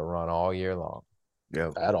stopped the run all year long.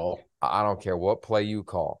 Yep. At all. I don't care what play you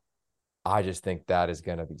call. I just think that is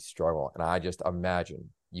going to be struggle. And I just imagine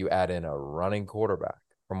you add in a running quarterback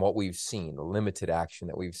from what we've seen, the limited action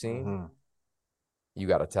that we've seen. Mm-hmm. You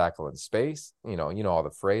got to tackle in space. You know all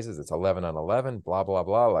the phrases. It's 11 on 11, blah, blah,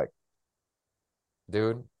 blah. Like,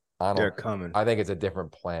 dude, they're coming. I think it's a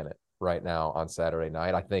different planet right now on Saturday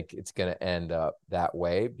night. I think it's going to end up that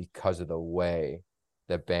way because of the way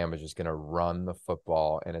that Bama is just going to run the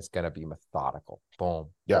football, and it's going to be methodical. Boom,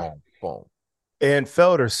 boom, boom. And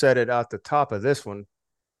Felder said it at the top of this one.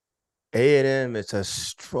 A&M, it's a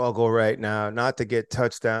struggle right now, not to get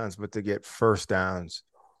touchdowns, but to get first downs.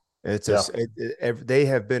 They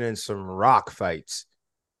have been in some rock fights,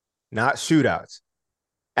 not shootouts.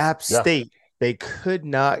 App State, they could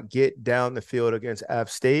not get down the field against App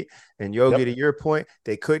State. And Yogi, to your point,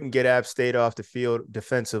 they couldn't get App State off the field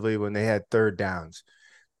defensively when they had third downs.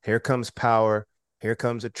 Here comes power. Here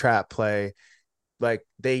comes a trap play. Like,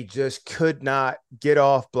 they just could not get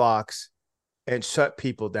off blocks and shut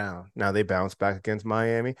people down. Now they bounced back against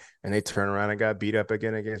Miami, and they turn around and got beat up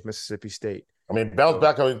again against Mississippi State. I mean, bounce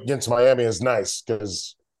back against Miami is nice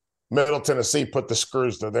because Middle Tennessee put the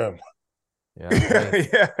screws to them. Yeah,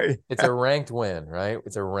 I mean, it's a ranked win, right?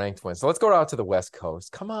 It's a ranked win. So let's go out to the West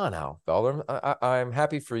Coast. Come on out, Felder. I'm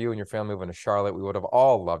happy for you and your family moving to Charlotte. We would have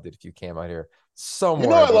all loved it if you came out here. I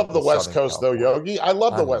love the West Coast, though, Yogi. I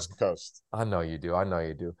love the West Coast. I know you do.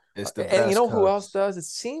 It's the and you know coast. who else does? It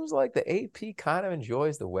seems like the AP kind of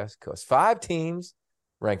enjoys the West Coast. 5 teams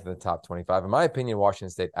ranked in the top 25. In my opinion, Washington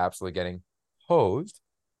State absolutely getting hosed.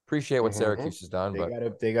 Appreciate what Syracuse has done,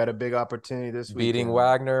 they got a big opportunity this week. Beating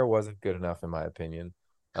Wagner wasn't good enough, in my opinion.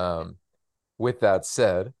 With that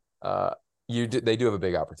said, they do have a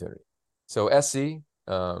big opportunity. So SC,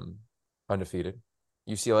 undefeated.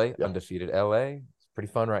 UCLA, undefeated. LA, it's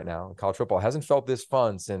pretty fun right now. College football hasn't felt this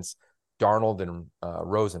fun since Darnold and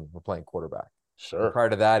Rosen were playing quarterback. Sure. And prior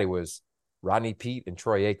to that, it was Rodney Peete and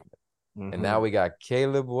Troy Aikman. Mm-hmm. And now we got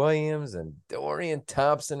Caleb Williams and Dorian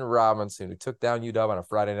Thompson Robinson, who took down UW on a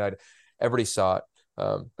Friday night. Everybody saw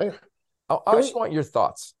it. I just want your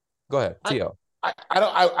thoughts. Go ahead, I, Tio.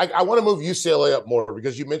 I want to move UCLA up more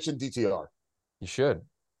because you mentioned DTR. You should.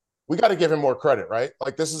 We got to give him more credit, right?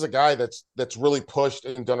 Like this is a guy that's really pushed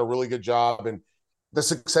and done a really good job, and the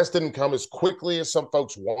success didn't come as quickly as some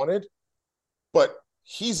folks wanted, but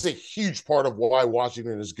he's a huge part of why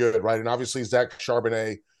Washington is good, right? And obviously Zach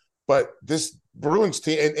Charbonnet, but this Bruins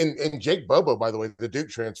team and Jake Bobo, by the way, the Duke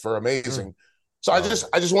transfer, amazing. So I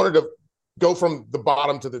just wanted to go from the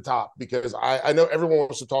bottom to the top because I know everyone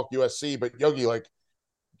wants to talk USC, but Yogi, like,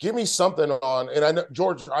 give me something on. And I know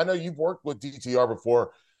George, I know you've worked with DTR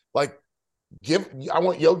before. Like, I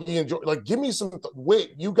want Yogi and George, like, give me some.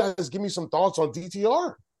 Wait, you guys, give me some thoughts on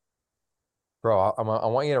DTR. Bro, I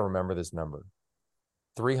want you to remember this number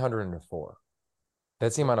 304.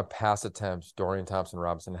 That's the amount of pass attempts Dorian Thompson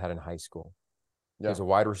Robinson had in high school. Yeah. He was a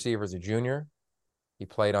wide receiver as a junior. He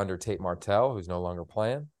played under Tate Martell, who's no longer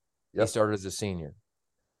playing. Yep. He started as a senior.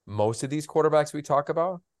 Most of these quarterbacks we talk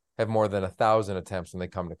about have more than 1,000 attempts when they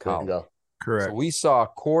come to college. Correct. So we saw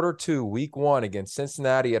quarter 2, week 1 against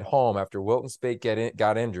Cincinnati at home after Wilton Spate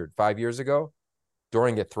got injured 5 years ago.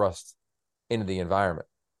 Dorian get thrust into the environment.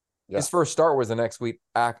 Yeah. His first start was the next week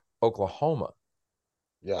at Oklahoma.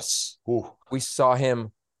 Yes. Ooh. We saw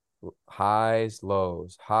him highs,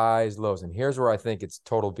 lows. And here's where I think it's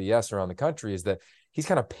total BS around the country is that he's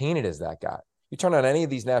kind of painted as that guy. You turn on any of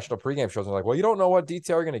these national pregame shows and they're like, well, you don't know what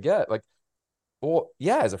detail you're going to get. Like, well,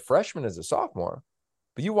 yeah, as a freshman, as a sophomore,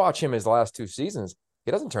 but you watch him his last 2 seasons,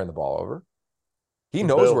 he doesn't turn the ball over. He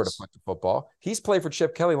knows where to put the football. He's played for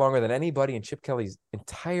Chip Kelly longer than anybody in Chip Kelly's the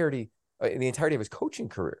entirety of his coaching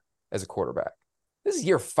career as a quarterback. This is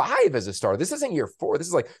year 5 as a starter. This isn't year 4. This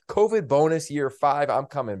is like COVID bonus year 5. I'm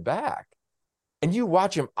coming back. And you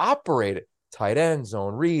watch him operate it. Tight end,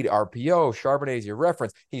 zone read, RPO, Charbonnet is your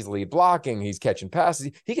reference. He's lead blocking. He's catching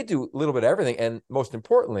passes. He could do a little bit of everything. And most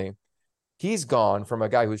importantly, he's gone from a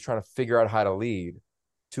guy who's trying to figure out how to lead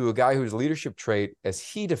to a guy whose leadership trait, as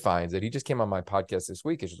he defines it, he just came on my podcast this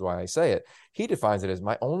week, which is why I say it. He defines it as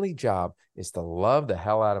my only job is to love the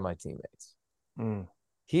hell out of my teammates.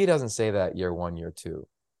 He doesn't say that year 1, year 2.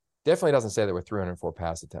 Definitely doesn't say that with 304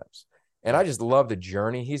 pass attempts. And I just love the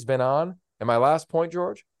journey he's been on. And my last point,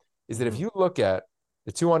 George, is that if you look at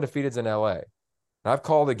the 2 undefeateds in LA, and I've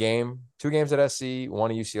called a game, 2 games at SC,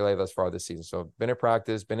 1 at UCLA thus far this season. So been at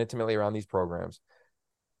practice, been intimately around these programs.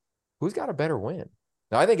 Who's got a better win?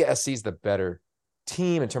 Now, I think SC is the better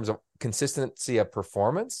team in terms of consistency of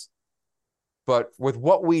performance. But with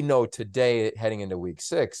what we know today heading into week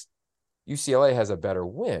 6, UCLA has a better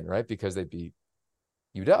win, right? Because they beat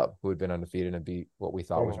UW, who had been undefeated, and beat what we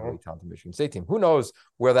thought was a really talented Michigan State team. Who knows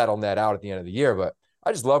where that'll net out at the end of the year, but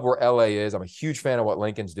I just love where LA is. I'm a huge fan of what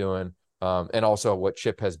Lincoln's doing, and also what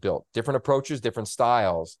Chip has built. Different approaches, different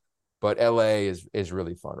styles, but LA is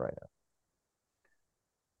really fun right now.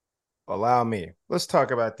 Allow me. Let's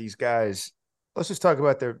talk about these guys. Let's just talk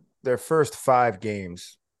about their first 5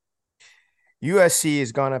 games. USC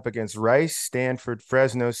has gone up against Rice, Stanford,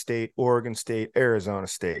 Fresno State, Oregon State, Arizona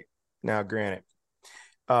State. Now, granted,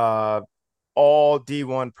 all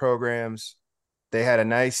D1 programs, they had a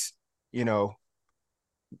nice,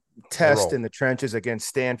 test in the trenches against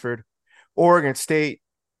Stanford. Oregon State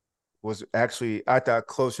was actually, I thought,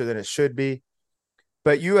 closer than it should be.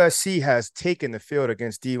 But USC has taken the field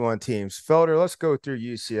against D1 teams. Felder, let's go through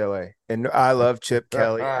UCLA. And I love Chip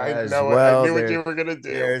Kelly as well. I knew what you were going to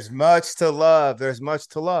do. There's much to love.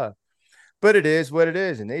 But it is what it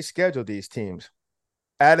is. And they scheduled these teams.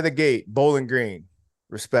 Out of the gate, Bowling Green.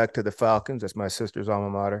 Respect to the Falcons. That's my sister's alma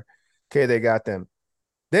mater. Okay, they got them.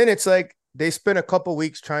 Then it's like they spent a couple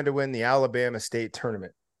weeks trying to win the Alabama State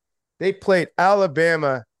tournament. They played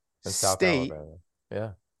Alabama State. Alabama. Yeah.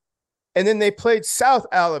 And then they played South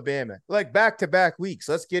Alabama, like back-to-back weeks.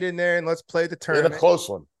 Let's get in there and let's play the tournament. In a close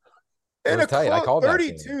one. In a close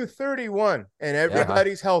 32-31. And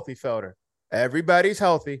everybody's healthy, Felder. Everybody's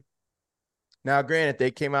healthy. Now, granted,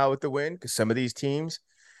 they came out with the win because some of these teams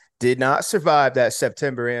did not survive that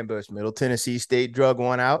September ambush. Middle Tennessee State drug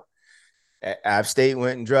one out. App State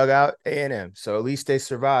went and drug out A&M. So at least they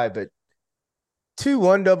survived. But 2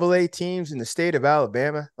 1AA teams in the state of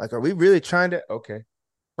Alabama, like, are we really trying to – okay.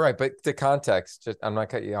 Right, but the context, I'm not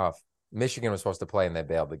cutting you off. Michigan was supposed to play, and they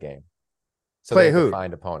bailed the game. So play they who?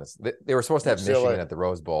 Find opponents. They were supposed to have Michigan at the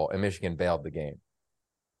Rose Bowl, and Michigan bailed the game.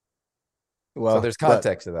 Well, so there's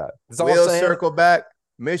context to that. We'll circle back.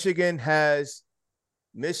 Michigan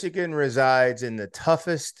resides in the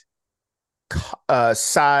toughest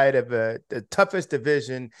side of the toughest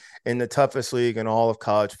division in the toughest league in all of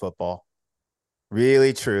college football.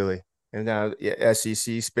 Really, truly. And now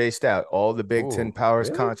SEC spaced out. All the Big Ten Ooh, powers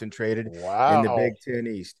really? concentrated in the Wow. Big Ten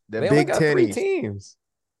East. The They only Big got Ten three East. teams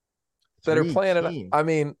that are Three playing it. teams. I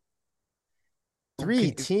mean,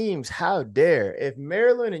 Three teams. How dare? If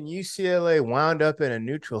Maryland and UCLA wound up in a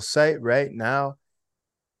neutral site right now,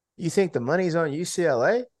 you think the money's on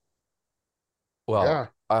UCLA? well,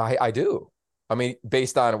 Yeah. I do. I mean,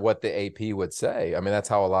 based on what the AP would say. I mean, that's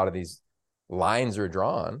how a lot of these lines are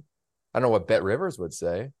drawn. I don't know what Bet Rivers would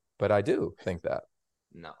say, but I do think that.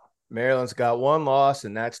 No. Maryland's got one loss,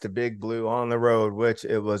 and that's the Big Blue on the road, which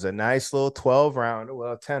it was a nice little 12 rounder,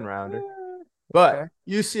 well, 10 rounder. But Okay.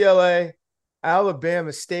 UCLA,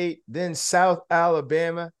 Alabama State, then South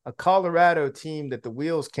Alabama, a Colorado team that the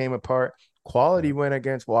wheels came apart. Quality win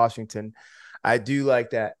against Washington. I do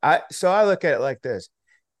like that. I look at it like this.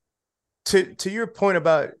 To your point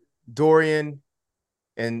about Dorian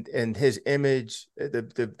and his image,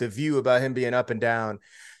 the view about him being up and down,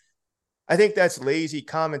 I think that's lazy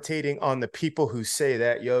commentating on the people who say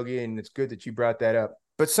that, Yogi, and it's good that you brought that up.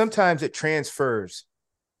 But sometimes it transfers,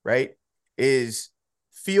 right? Is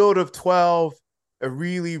Field of 12 a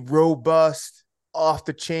really robust, off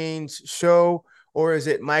the chains show, or is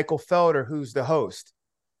it Michael Felder who's the host?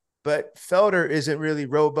 But Felder isn't really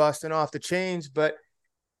robust and off the chains, but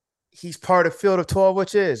he's part of Field of 12,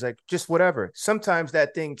 which is like just whatever. Sometimes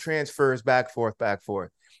that thing transfers back, forth, back,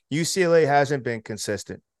 forth. UCLA hasn't been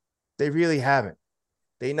consistent. They really haven't.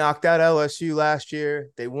 They knocked out LSU last year.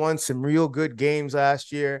 They won some real good games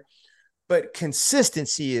last year. But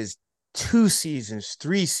consistency is 2 seasons,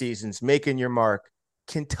 3 seasons, making your mark.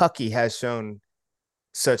 Kentucky has shown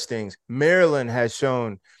such things. Maryland has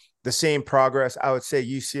shown the same progress. I would say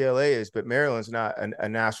UCLA is, but Maryland's not a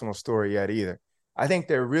national story yet either. I think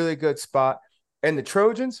they're a really good spot. And the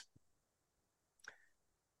Trojans,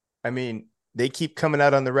 I mean, they keep coming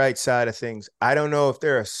out on the right side of things. I don't know if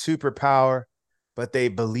they're a superpower, but they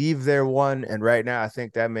believe they're one. And right now, I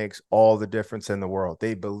think that makes all the difference in the world.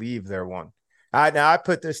 They believe they're one. Now I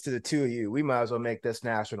put this to the two of you. We might as well make this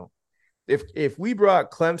national. If we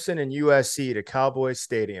brought Clemson and USC to Cowboys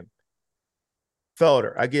Stadium,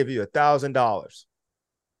 Felder, I give you $1,000.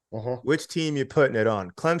 Which team you putting it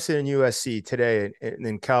on? Clemson and USC today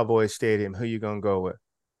in Cowboys Stadium. Who you gonna go with?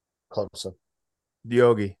 Clemson.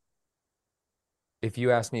 Yogi. If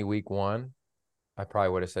you asked me week one, I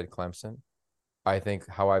probably would have said Clemson. I think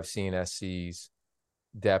how I've seen SC's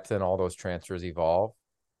depth and all those transfers evolve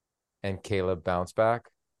and Caleb bounce back,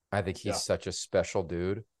 I think he's such a special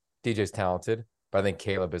dude. DJ's talented, but I think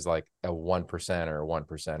Caleb is like a 1% or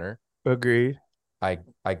 1%er. Agreed.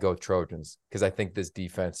 I go Trojans because I think this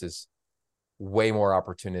defense is way more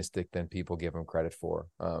opportunistic than people give him credit for.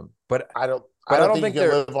 But I don't think you can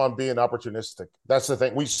live on being opportunistic. That's the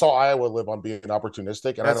thing. We saw Iowa live on being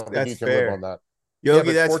opportunistic, and I don't think you can live on that.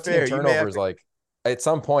 Yogi, that's 14 fair. turnovers, like at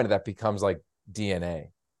some point that becomes like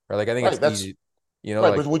DNA. Or like I think it's easy,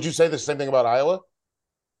 like, but would you say the same thing about Iowa?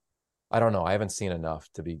 I don't know. I haven't seen enough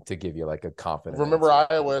to give you like a confident Remember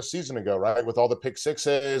answer. Iowa a season ago, right? With all the pick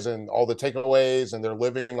sixes and all the takeaways, and they're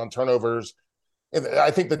living on turnovers. And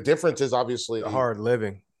I think the difference is obviously hard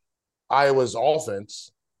living. Iowa's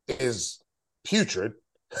offense is putrid.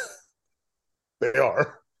 They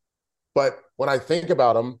are. But when I think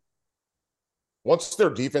about them, once their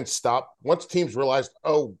defense stopped, once teams realized,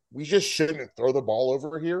 oh, we just shouldn't throw the ball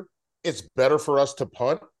over here, it's better for us to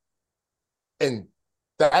punt. And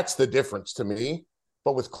that's the difference to me.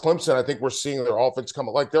 But with Clemson, I think we're seeing their offense come.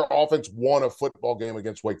 Like their offense won a football game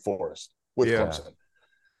against Wake Forest with Clemson.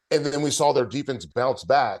 And then we saw their defense bounce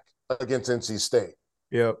back against NC State.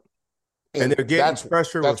 Yep. And they're getting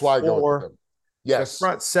pressure with why I go four. with them. Yes. The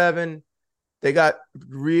front seven. They got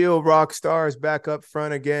real rock stars back up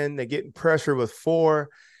front again. They're getting pressure with four.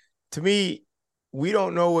 To me, we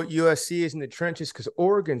don't know what USC is in the trenches because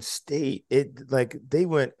Oregon State, they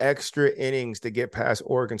went extra innings to get past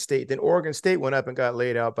Oregon State. Then Oregon State went up and got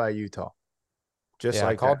laid out by Utah.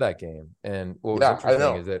 I called that game. And what was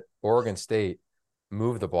interesting is that Oregon State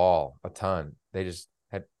moved the ball a ton. They just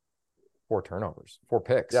had 4 turnovers, 4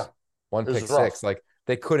 picks. Yeah. 1 pick six. Like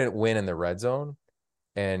they couldn't win in the red zone.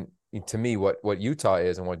 And to me, what Utah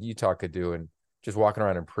is and what Utah could do, and just walking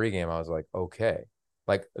around in pregame, I was like, okay,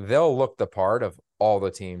 like they'll look the part of all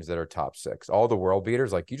the teams that are top 6, all the world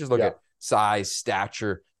beaters. Like you just look at size,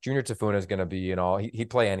 stature. Junior Tafuna is going to be, he'd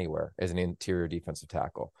play anywhere as an interior defensive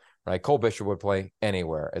tackle, right? Cole Bishop would play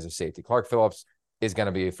anywhere as a safety. Clark Phillips is going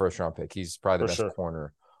to be a first-round pick. He's probably the best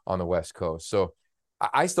corner on the West Coast. So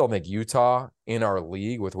I still think Utah in our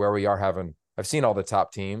league with where we are I've seen all the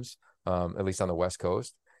top teams, at least on the West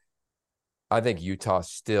Coast. I think Utah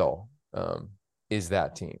still is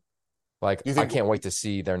that team. Like, Do you I think? can't wait to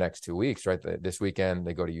see their next 2 weeks, right? This weekend,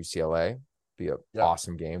 they go to UCLA. Be an Yeah,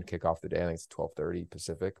 awesome game to kick off the day. I think it's 12:30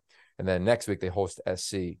 Pacific. And then next week, they host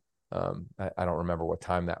SC. I don't remember what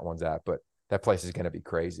time that one's at, but that place is going to be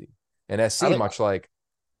crazy. And I SC, think much like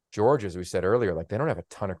Georgia, as we said earlier, like they don't have a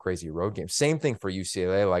ton of crazy road games. Same thing for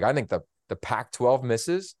UCLA. Like I think the Pac-12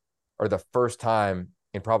 misses are the first time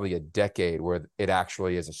in probably a decade where it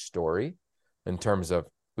actually is a story in terms of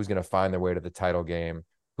who's going to find their way to the title game,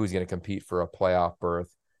 who's going to compete for a playoff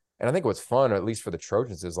berth. And I think what's fun, or at least for the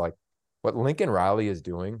Trojans, is like what Lincoln Riley is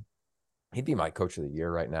doing. He'd be my coach of the year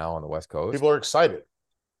right now on the West Coast. people are excited.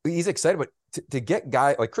 He's excited, but to get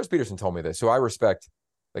guy like Chris Peterson told me this, who I respect.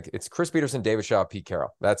 Like it's Chris Peterson, David Shaw, Pete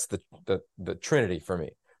Carroll. That's the trinity for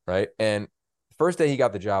me, right? And first day he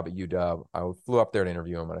got the job at UW, I flew up there to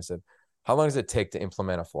interview him, and I said, "How long does it take to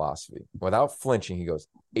implement a philosophy?" Without flinching, he goes,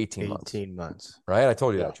 18 months. 18 months. Right? I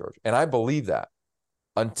told you Yeah, that, George, and I believe that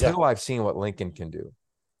yeah. until I've seen what Lincoln can do,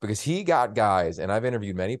 because he got guys, and I've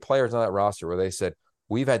interviewed many players on that roster where they said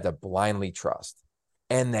we've had to blindly trust.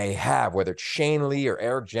 And they have, whether it's Shane Lee or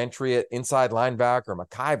Eric Gentry at inside linebacker, or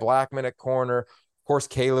Mekhi Blackman at corner, of course,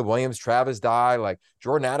 Caleb Williams, Travis Dye, like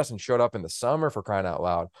Jordan Addison showed up in the summer for crying out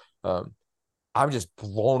loud. I'm just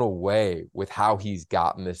blown away with how he's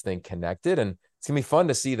gotten this thing connected. And it's going to be fun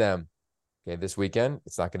to see them. Okay, this weekend,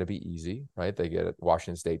 it's not going to be easy, right? They get a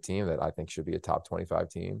Washington State team that I think should be a top 25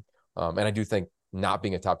 team. And I do think not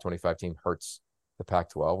being a top 25 team hurts the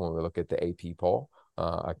Pac-12 when we look at the AP poll.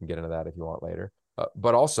 I can get into that if you want later.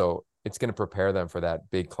 But also, it's going to prepare them for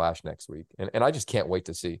that big clash next week. And I just can't wait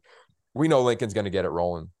to see. We know Lincoln's going to get it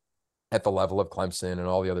rolling at the level of Clemson and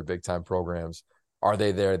all the other big time programs. Are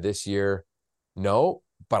they there this year? No.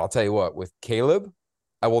 But I'll tell you what, with Caleb,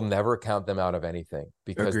 I will never count them out of anything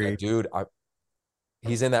because that Agreed. dude,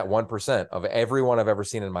 he's in that 1% of everyone I've ever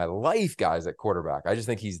seen in my life, guys, at quarterback. I just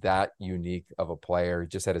think he's that unique of a player. He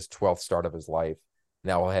just had his 12th start of his life.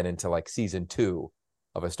 Now we'll head into like season 2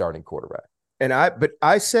 of a starting quarterback. But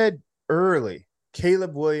I said early,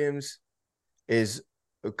 Caleb Williams is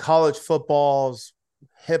college football's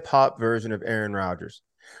hip hop version of Aaron Rodgers.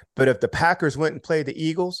 But if the Packers went and played the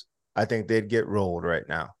Eagles, I think they'd get rolled right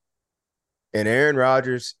now. And Aaron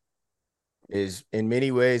Rodgers is in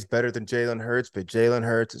many ways better than Jalen Hurts, but Jalen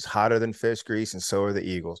Hurts is hotter than fish grease, and so are the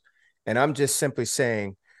Eagles. And I'm just simply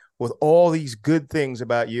saying, with all these good things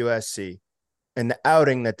about USC and the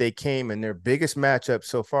outing that they came in, their biggest matchup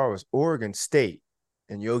so far was Oregon State.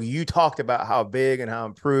 And you talked about how big and how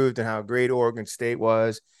improved and how great Oregon State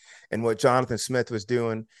was and what Jonathan Smith was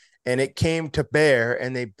doing. And it came to bear,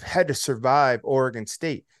 and they had to survive Oregon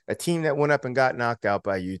State, a team that went up and got knocked out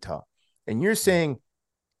by Utah. And you're saying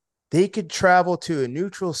they could travel to a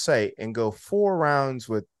neutral site and go 4 rounds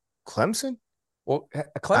with Clemson? Well, I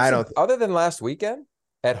Clemson, don't. other than last weekend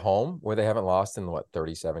at home, where they haven't lost in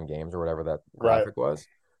 37 games or whatever that Right. graphic was,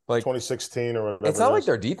 like 2016 or it's whatever not it like is.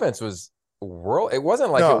 their defense was world. It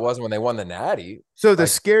wasn't like it No. was when they won the Natty. So the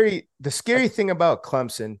Like, scary thing about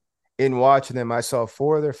Clemson in watching them, I saw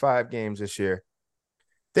 4 of their 5 games this year.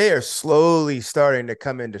 They are slowly starting to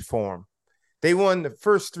come into form. They won the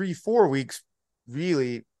first 3-4 weeks.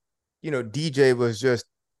 Really, DJ was just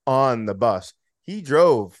on the bus. He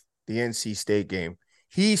drove the NC State game.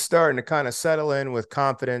 He's starting to kind of settle in with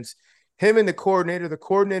confidence. Him and the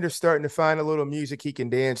coordinator's starting to find a little music he can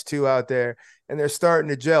dance to out there, and they're starting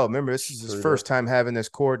to gel. Remember, this is his first time having this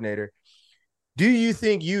coordinator. Do you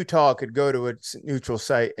think Utah could go to a neutral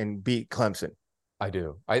site and beat Clemson? I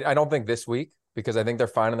do. I don't think this week because I think they're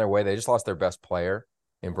finding their way. They just lost their best player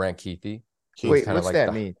in Brant Keithy. Wait, what's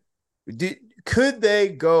that mean? Could they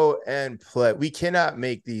go and play? We cannot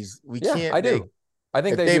make these. We Yeah, can't I make. do. I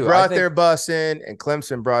think If they they do. brought their bus in and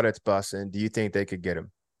Clemson brought its bus in, do you think they could get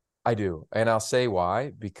him? I do. And I'll say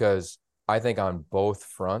why, because I think on both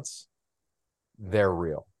fronts, they're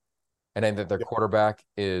real. And I think their quarterback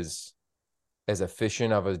is as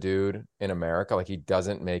efficient of a dude in America. Like he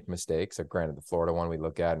doesn't make mistakes. So granted, the Florida one we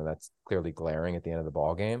look at, and that's clearly glaring at the end of the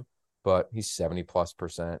ball game, but he's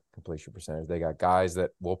 70+% completion percentage. They got guys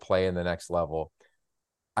that will play in the next level.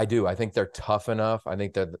 I do. I think they're tough enough. I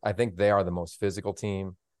think they are the most physical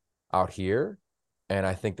team out here. And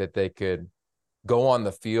I think that they could go on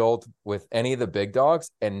the field with any of the big dogs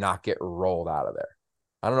and not get rolled out of there.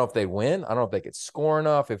 I don't know if they'd win. I don't know if they could score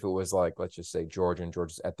enough. If it was like, let's just say Georgia and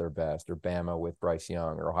Georgia's at their best, or Bama with Bryce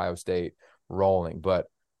Young, or Ohio State rolling. But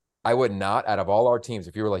I would not, out of all our teams,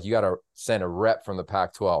 if you were like, you got to send a rep from the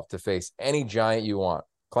Pac-12 to face any giant you want,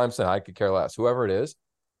 Clemson, I could care less, whoever it is,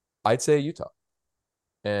 I'd say Utah.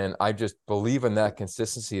 And I just believe in that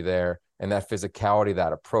consistency there and that physicality,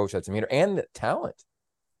 that approach, that demeanor, and talent.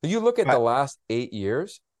 You look at the last 8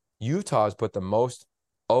 years, Utah's put the most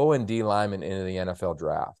O&D linemen into the NFL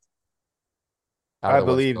draft out of I the West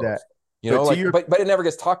believe that. Coast. You But know, to like, your but it never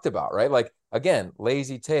gets talked about, right? Like, again,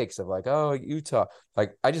 lazy takes of like, oh, Utah.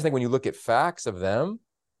 Like, I just think when you look at facts of them,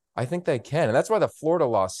 I think they can. And that's why the Florida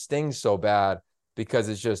loss stings so bad, because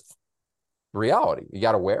it's just reality. You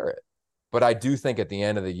got to wear it. But I do think at the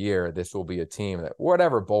end of the year, this will be a team that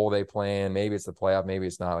whatever bowl they play in, maybe it's the playoff, maybe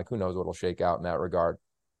it's not. Like, who knows what'll shake out in that regard.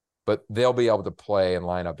 But they'll be able to play and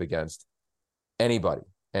line up against anybody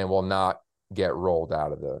and will not get rolled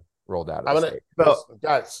out of I'm the gonna state. well,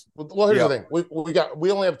 guys. Well, here's yeah, the thing.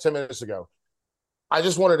 We only have 10 minutes to go. I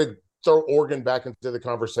just wanted to throw Oregon back into the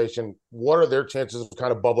conversation. What are their chances of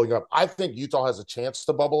kind of bubbling up? I think Utah has a chance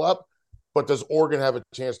to bubble up, but does Oregon have a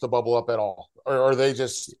chance to bubble up at all, or are they're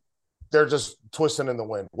just twisting in the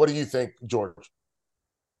wind? What do you think, George?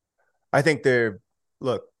 I think they're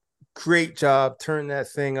look, great job, turn that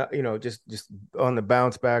thing up, just on the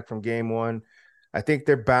bounce back from game one. I think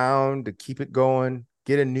they're bound to keep it going,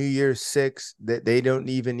 get a New Year's six that they don't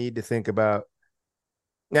even need to think about.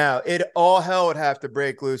 Now, all hell would have to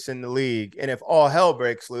break loose in the league. And if all hell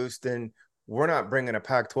breaks loose, then we're not bringing a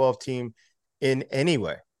Pac-12 team in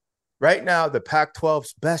anyway. Right now, the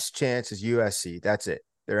Pac-12's best chance is USC. That's it.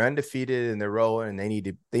 They're undefeated and they're rolling, and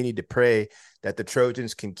they need to pray that the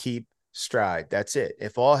Trojans can keep stride. That's it.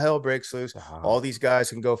 If all hell breaks loose, all these guys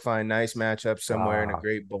can go find nice matchups somewhere in a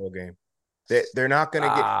great bowl game. They're not going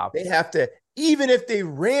to get. They have to, even if they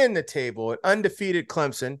ran the table, an undefeated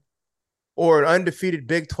Clemson or an undefeated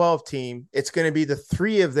Big 12 team, it's going to be the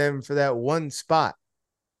three of them for that one spot.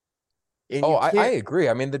 And Oh, you I can't. agree.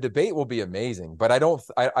 I mean, the debate will be amazing, but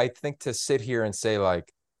I think to sit here and say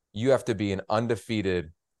like you have to be an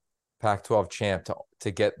undefeated Pac-12 champ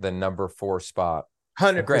to get the number 4 spot.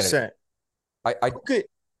 And granted, 100%. I Okay.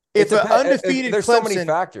 it If an depends. undefeated There's so many Clemson,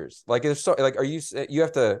 factors. Like there's so like, you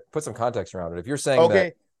have to put some context around it. If you're saying that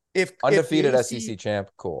okay, if the undefeated AC, SEC champ,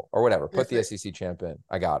 cool, or whatever, put if the the, SEC champ in.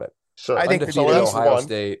 I got it. Sure. I think for the So at Undefeated least Ohio one.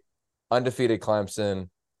 State, undefeated Clemson.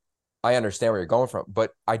 I understand where you're going from,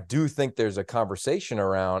 but I do think there's a conversation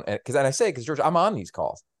around, and I say because George, I'm on these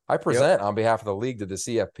calls. I yep, present on behalf of the league to the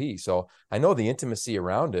CFP, so I know the intimacy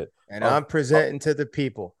around it. and I'm presenting to the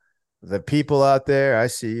people out there. I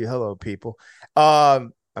see you. Hello, people.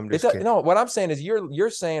 I'm just kidding. No, what I'm saying is you're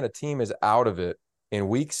saying a team is out of it in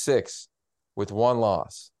week 6 with 1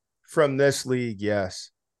 loss. From this league,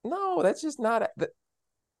 yes. No, that's just not.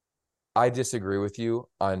 I disagree with you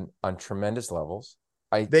on tremendous levels.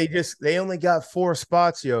 They only got 4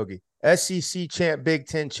 spots, Yogi. SEC champ, Big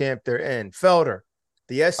Ten champ, they're in. Felder,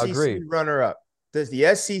 the SEC Agreed. runner-up. Does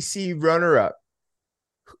the SEC runner-up,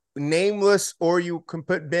 nameless, or you can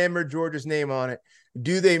put Bamber George's name on it,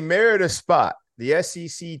 do they merit a spot? The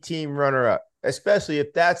SEC team runner-up, especially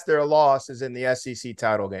if that's their loss is in the SEC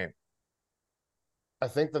title game. I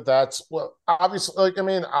think that's well, obviously. Like, I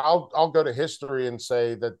mean, I'll go to history and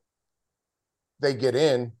say that they get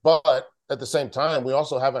in, but at the same time, we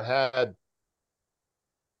also haven't had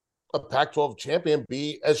a Pac-12 champion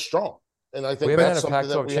be as strong, and I We think haven't had that's a something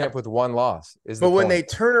that Pac-12 we champ have. with 1 loss. But when they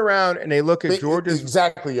turn around and they look at Georgia's,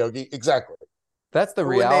 exactly, Yogi, exactly. That's the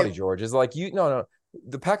reality, George. Is like no.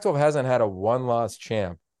 The Pac-12 hasn't had a 1-loss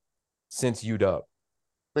champ since UW.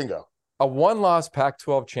 Bingo. A 1-loss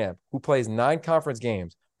Pac-12 champ who plays 9 conference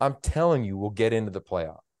games, I'm telling you, will get into the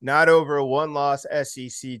playoff. Not over a 1-loss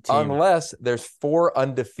SEC team. Unless there's 4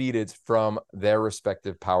 undefeateds from their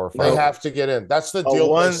respective Power 5. They have to get in. That's the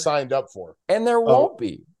deal they signed up for. And there won't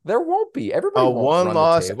be. There won't be. Everybody won't run the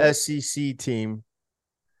 1-loss table. SEC team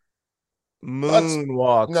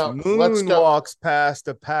moonwalks past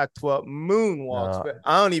the Pac-12. Moonwalks. No. But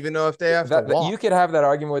I don't even know if they have to walk. You could have that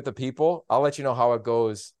argument with the people. I'll let you know how it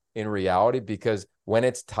goes in reality, because when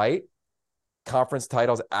it's tight, conference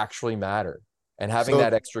titles actually matter. And having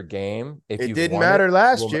that extra game, if it didn't matter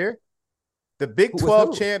last year. The Big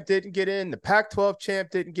 12 champ didn't get in. The Pac-12 champ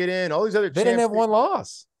didn't get in. All these other champs. They didn't have 1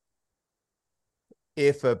 loss.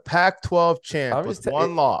 If a Pac-12 champ with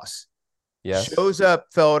 1 loss shows up,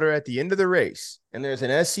 Felder, at the end of the race, and there's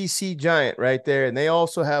an SEC giant right there, and they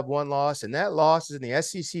also have 1 loss, and that loss is in the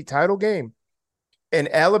SEC title game,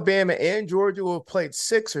 and Alabama and Georgia will have played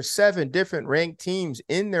 6 or 7 different ranked teams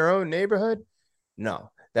in their own neighborhood, no.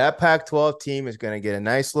 That Pac-12 team is going to get a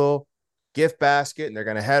nice little gift basket, and they're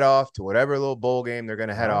going to head off to whatever little bowl game they're going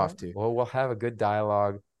to head off to. Well, we'll have a good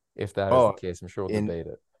dialogue if that is the case. I'm sure we'll debate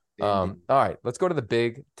it. All right, let's go to the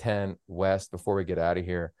Big Ten West before we get out of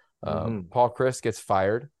here. Paul Chryst gets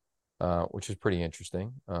fired, which is pretty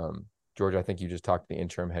interesting. George, I think you just talked to the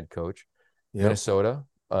interim head coach. Yep. Minnesota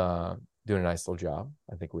doing a nice little job.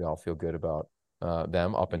 I think we all feel good about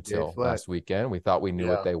them up He did until flat. last weekend. We thought we knew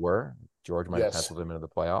what Yeah. they were. George might have Yes. penciled them into the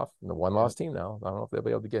playoff. The one Yeah. loss team now. I don't know if they'll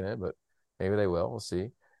be able to get in, but maybe they will. We'll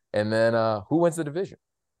see. And then who wins the division?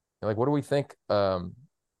 Like, what do we think?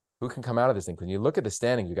 Who can come out of this thing? When you look at the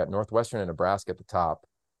standings, you got Northwestern and Nebraska at the top.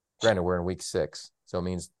 Granted, we're in week 6, so it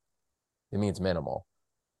means minimal.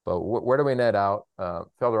 But where do we net out?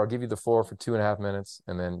 Felder, I'll give you the floor for 2.5 minutes,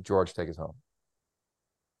 and then George take us home.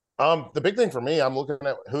 The big thing for me, I'm looking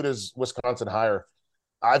at who does Wisconsin hire.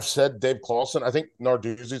 I've said Dave Clawson. I think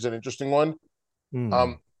Narduzzi's an interesting one. Hmm.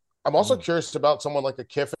 Um, I'm also curious about someone like a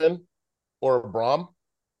Kiffin or a Brom.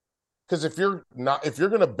 Because if you're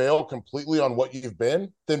going to bail completely on what you've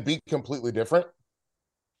been, then be completely different.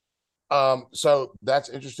 So that's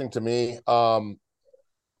interesting to me. I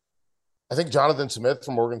think Jonathan Smith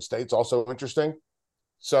from Oregon State's also interesting.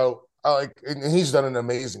 So and he's done an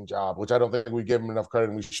amazing job, which I don't think we give him enough credit,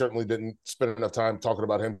 and we certainly didn't spend enough time talking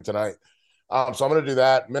about him tonight. So I'm going to do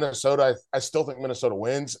that. Minnesota, I still think Minnesota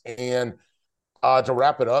wins. And to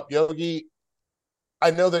wrap it up, Yogi,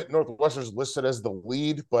 I know that Northwestern's listed as the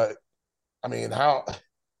lead, but I mean, how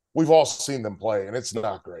we've all seen them play, and it's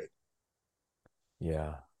not great.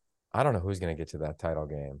 Yeah. I don't know who's going to get to that title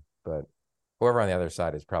game, but whoever on the other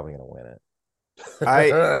side is probably going to win it.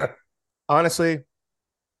 I honestly,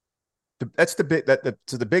 that's the big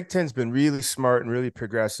so the Big Ten's been really smart and really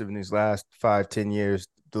progressive in these last 5-10 years.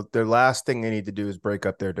 Their last thing they need to do is break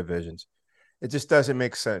up their divisions. It just doesn't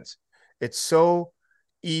make sense. It's so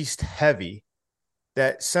East heavy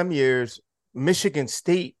that some years Michigan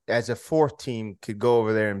State as a 4th team could go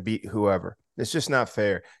over there and beat whoever. It's just not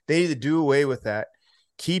fair. They need to do away with that.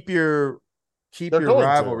 Keep your keep They're your going to.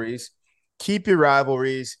 rivalries. Keep your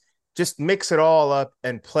rivalries. Just mix it all up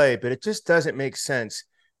and play. But it just doesn't make sense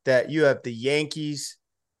that you have the Yankees,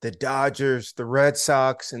 the Dodgers, the Red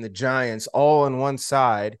Sox, and the Giants all on one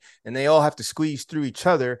side, and they all have to squeeze through each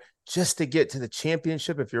other just to get to the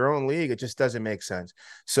championship of your own league. It just doesn't make sense.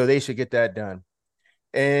 So they should get that done.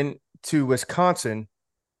 And to Wisconsin,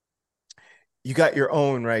 you got your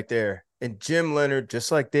own right there. And Jim Leonard,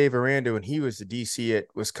 just like Dave Aranda when he was the DC at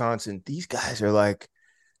Wisconsin, these guys are like,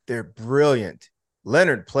 they're brilliant.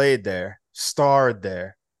 Leonard played there, starred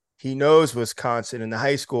there. He knows Wisconsin, and the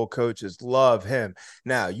high school coaches love him.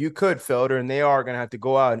 Now, you could filter, and they are going to have to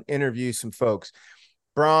go out and interview some folks.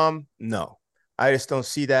 Brom, no. I just don't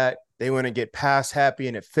see that. They want to get pass happy,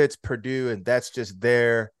 and it fits Purdue, and that's just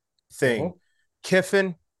their thing. Mhm.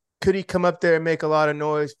 Kiffin, could he come up there and make a lot of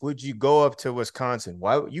noise? Would you go up to Wisconsin?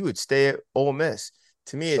 Why you would stay at Ole Miss?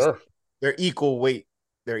 To me, it's Sure. they're equal weight.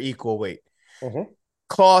 They're equal weight. Mhm.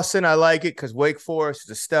 Clawson, I like it because Wake Forest is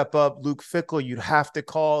a step up. Luke Fickle, you'd have to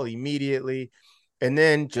call immediately. And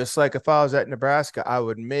then, just like if I was at Nebraska, I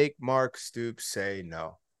would make Mark Stoops say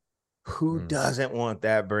no. Who Mm. doesn't want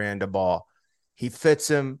that brand of ball? He fits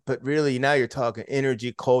him, but really now you're talking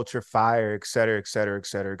energy, culture, fire, et cetera, et cetera, et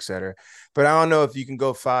cetera, et cetera. But I don't know if you can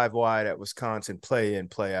go 5 wide at Wisconsin, play in,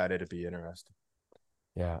 play out. It'd be interesting.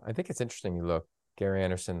 Yeah, I think it's interesting. You look, Gary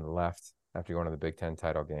Anderson left after going to the Big Ten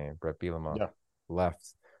title game. Brett Bielema Yeah.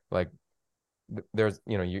 left. Like, there's,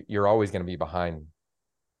 you're always going to be behind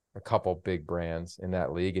a couple big brands in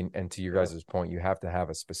that league. And to your guys' point, you have to have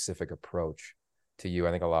a specific approach to you.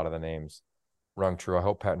 I think a lot of the names rung true. I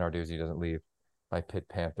hope Pat Narduzzi doesn't leave my Pitt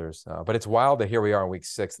Panthers. But it's wild that here we are in week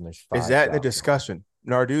 6 and there's 5 Is that in the jobs. discussion?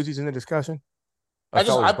 Narduzzi's in the discussion? I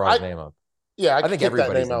felt he brought his name up. Yeah, I I could think get that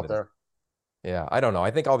everybody's name in out this. there. Yeah, I don't know.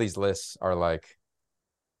 I think all these lists are like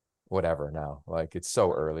whatever now. Like, it's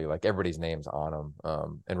so early. Like, everybody's name's on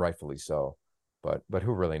them, and rightfully so. But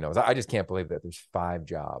who really knows? I just can't believe that there's 5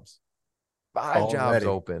 jobs. 5 jobs Already.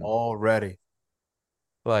 open. Already.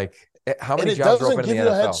 Like, how And many it jobs are doesn't open in the give you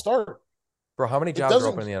a head NFL? start. Bro, how many It jobs are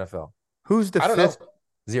open doesn't. in the NFL? Who's the I don't know. fifth?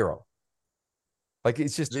 0. Like,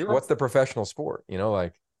 it's just, what's Zero. the professional sport? Like, Yeah,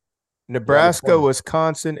 good Nebraska, point.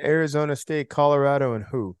 Wisconsin, Arizona State, Colorado, and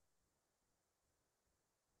who?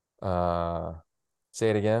 uh, say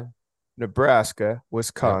it again. Nebraska, Yep.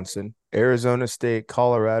 Wisconsin, Arizona State,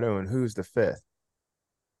 Colorado, and who's the fifth?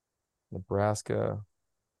 Nebraska,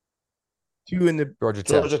 Two in the Georgia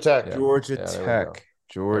Tech. Georgia Tech. Yeah. Georgia Yeah, there we go. Tech.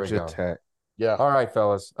 There we Georgia go. Tech. Yeah. All right,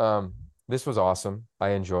 fellas. This was awesome. I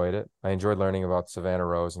enjoyed it. I enjoyed learning about Savannah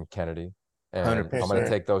Rose and Kennedy. And I'm going to 100%.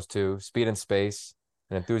 take those two, speed and space,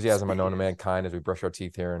 and enthusiasm unknown to mankind, as we brush our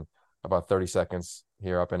teeth here in about 30 seconds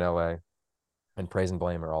here up in LA. And praise and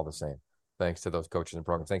blame are all the same. Thanks to those coaches and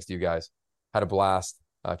programs. Thanks to you guys. Had a blast.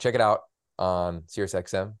 Check it out on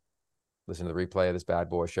SiriusXM. Listen to the replay of this bad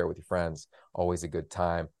boy. Share it with your friends. Always a good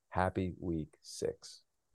time. Happy week 6.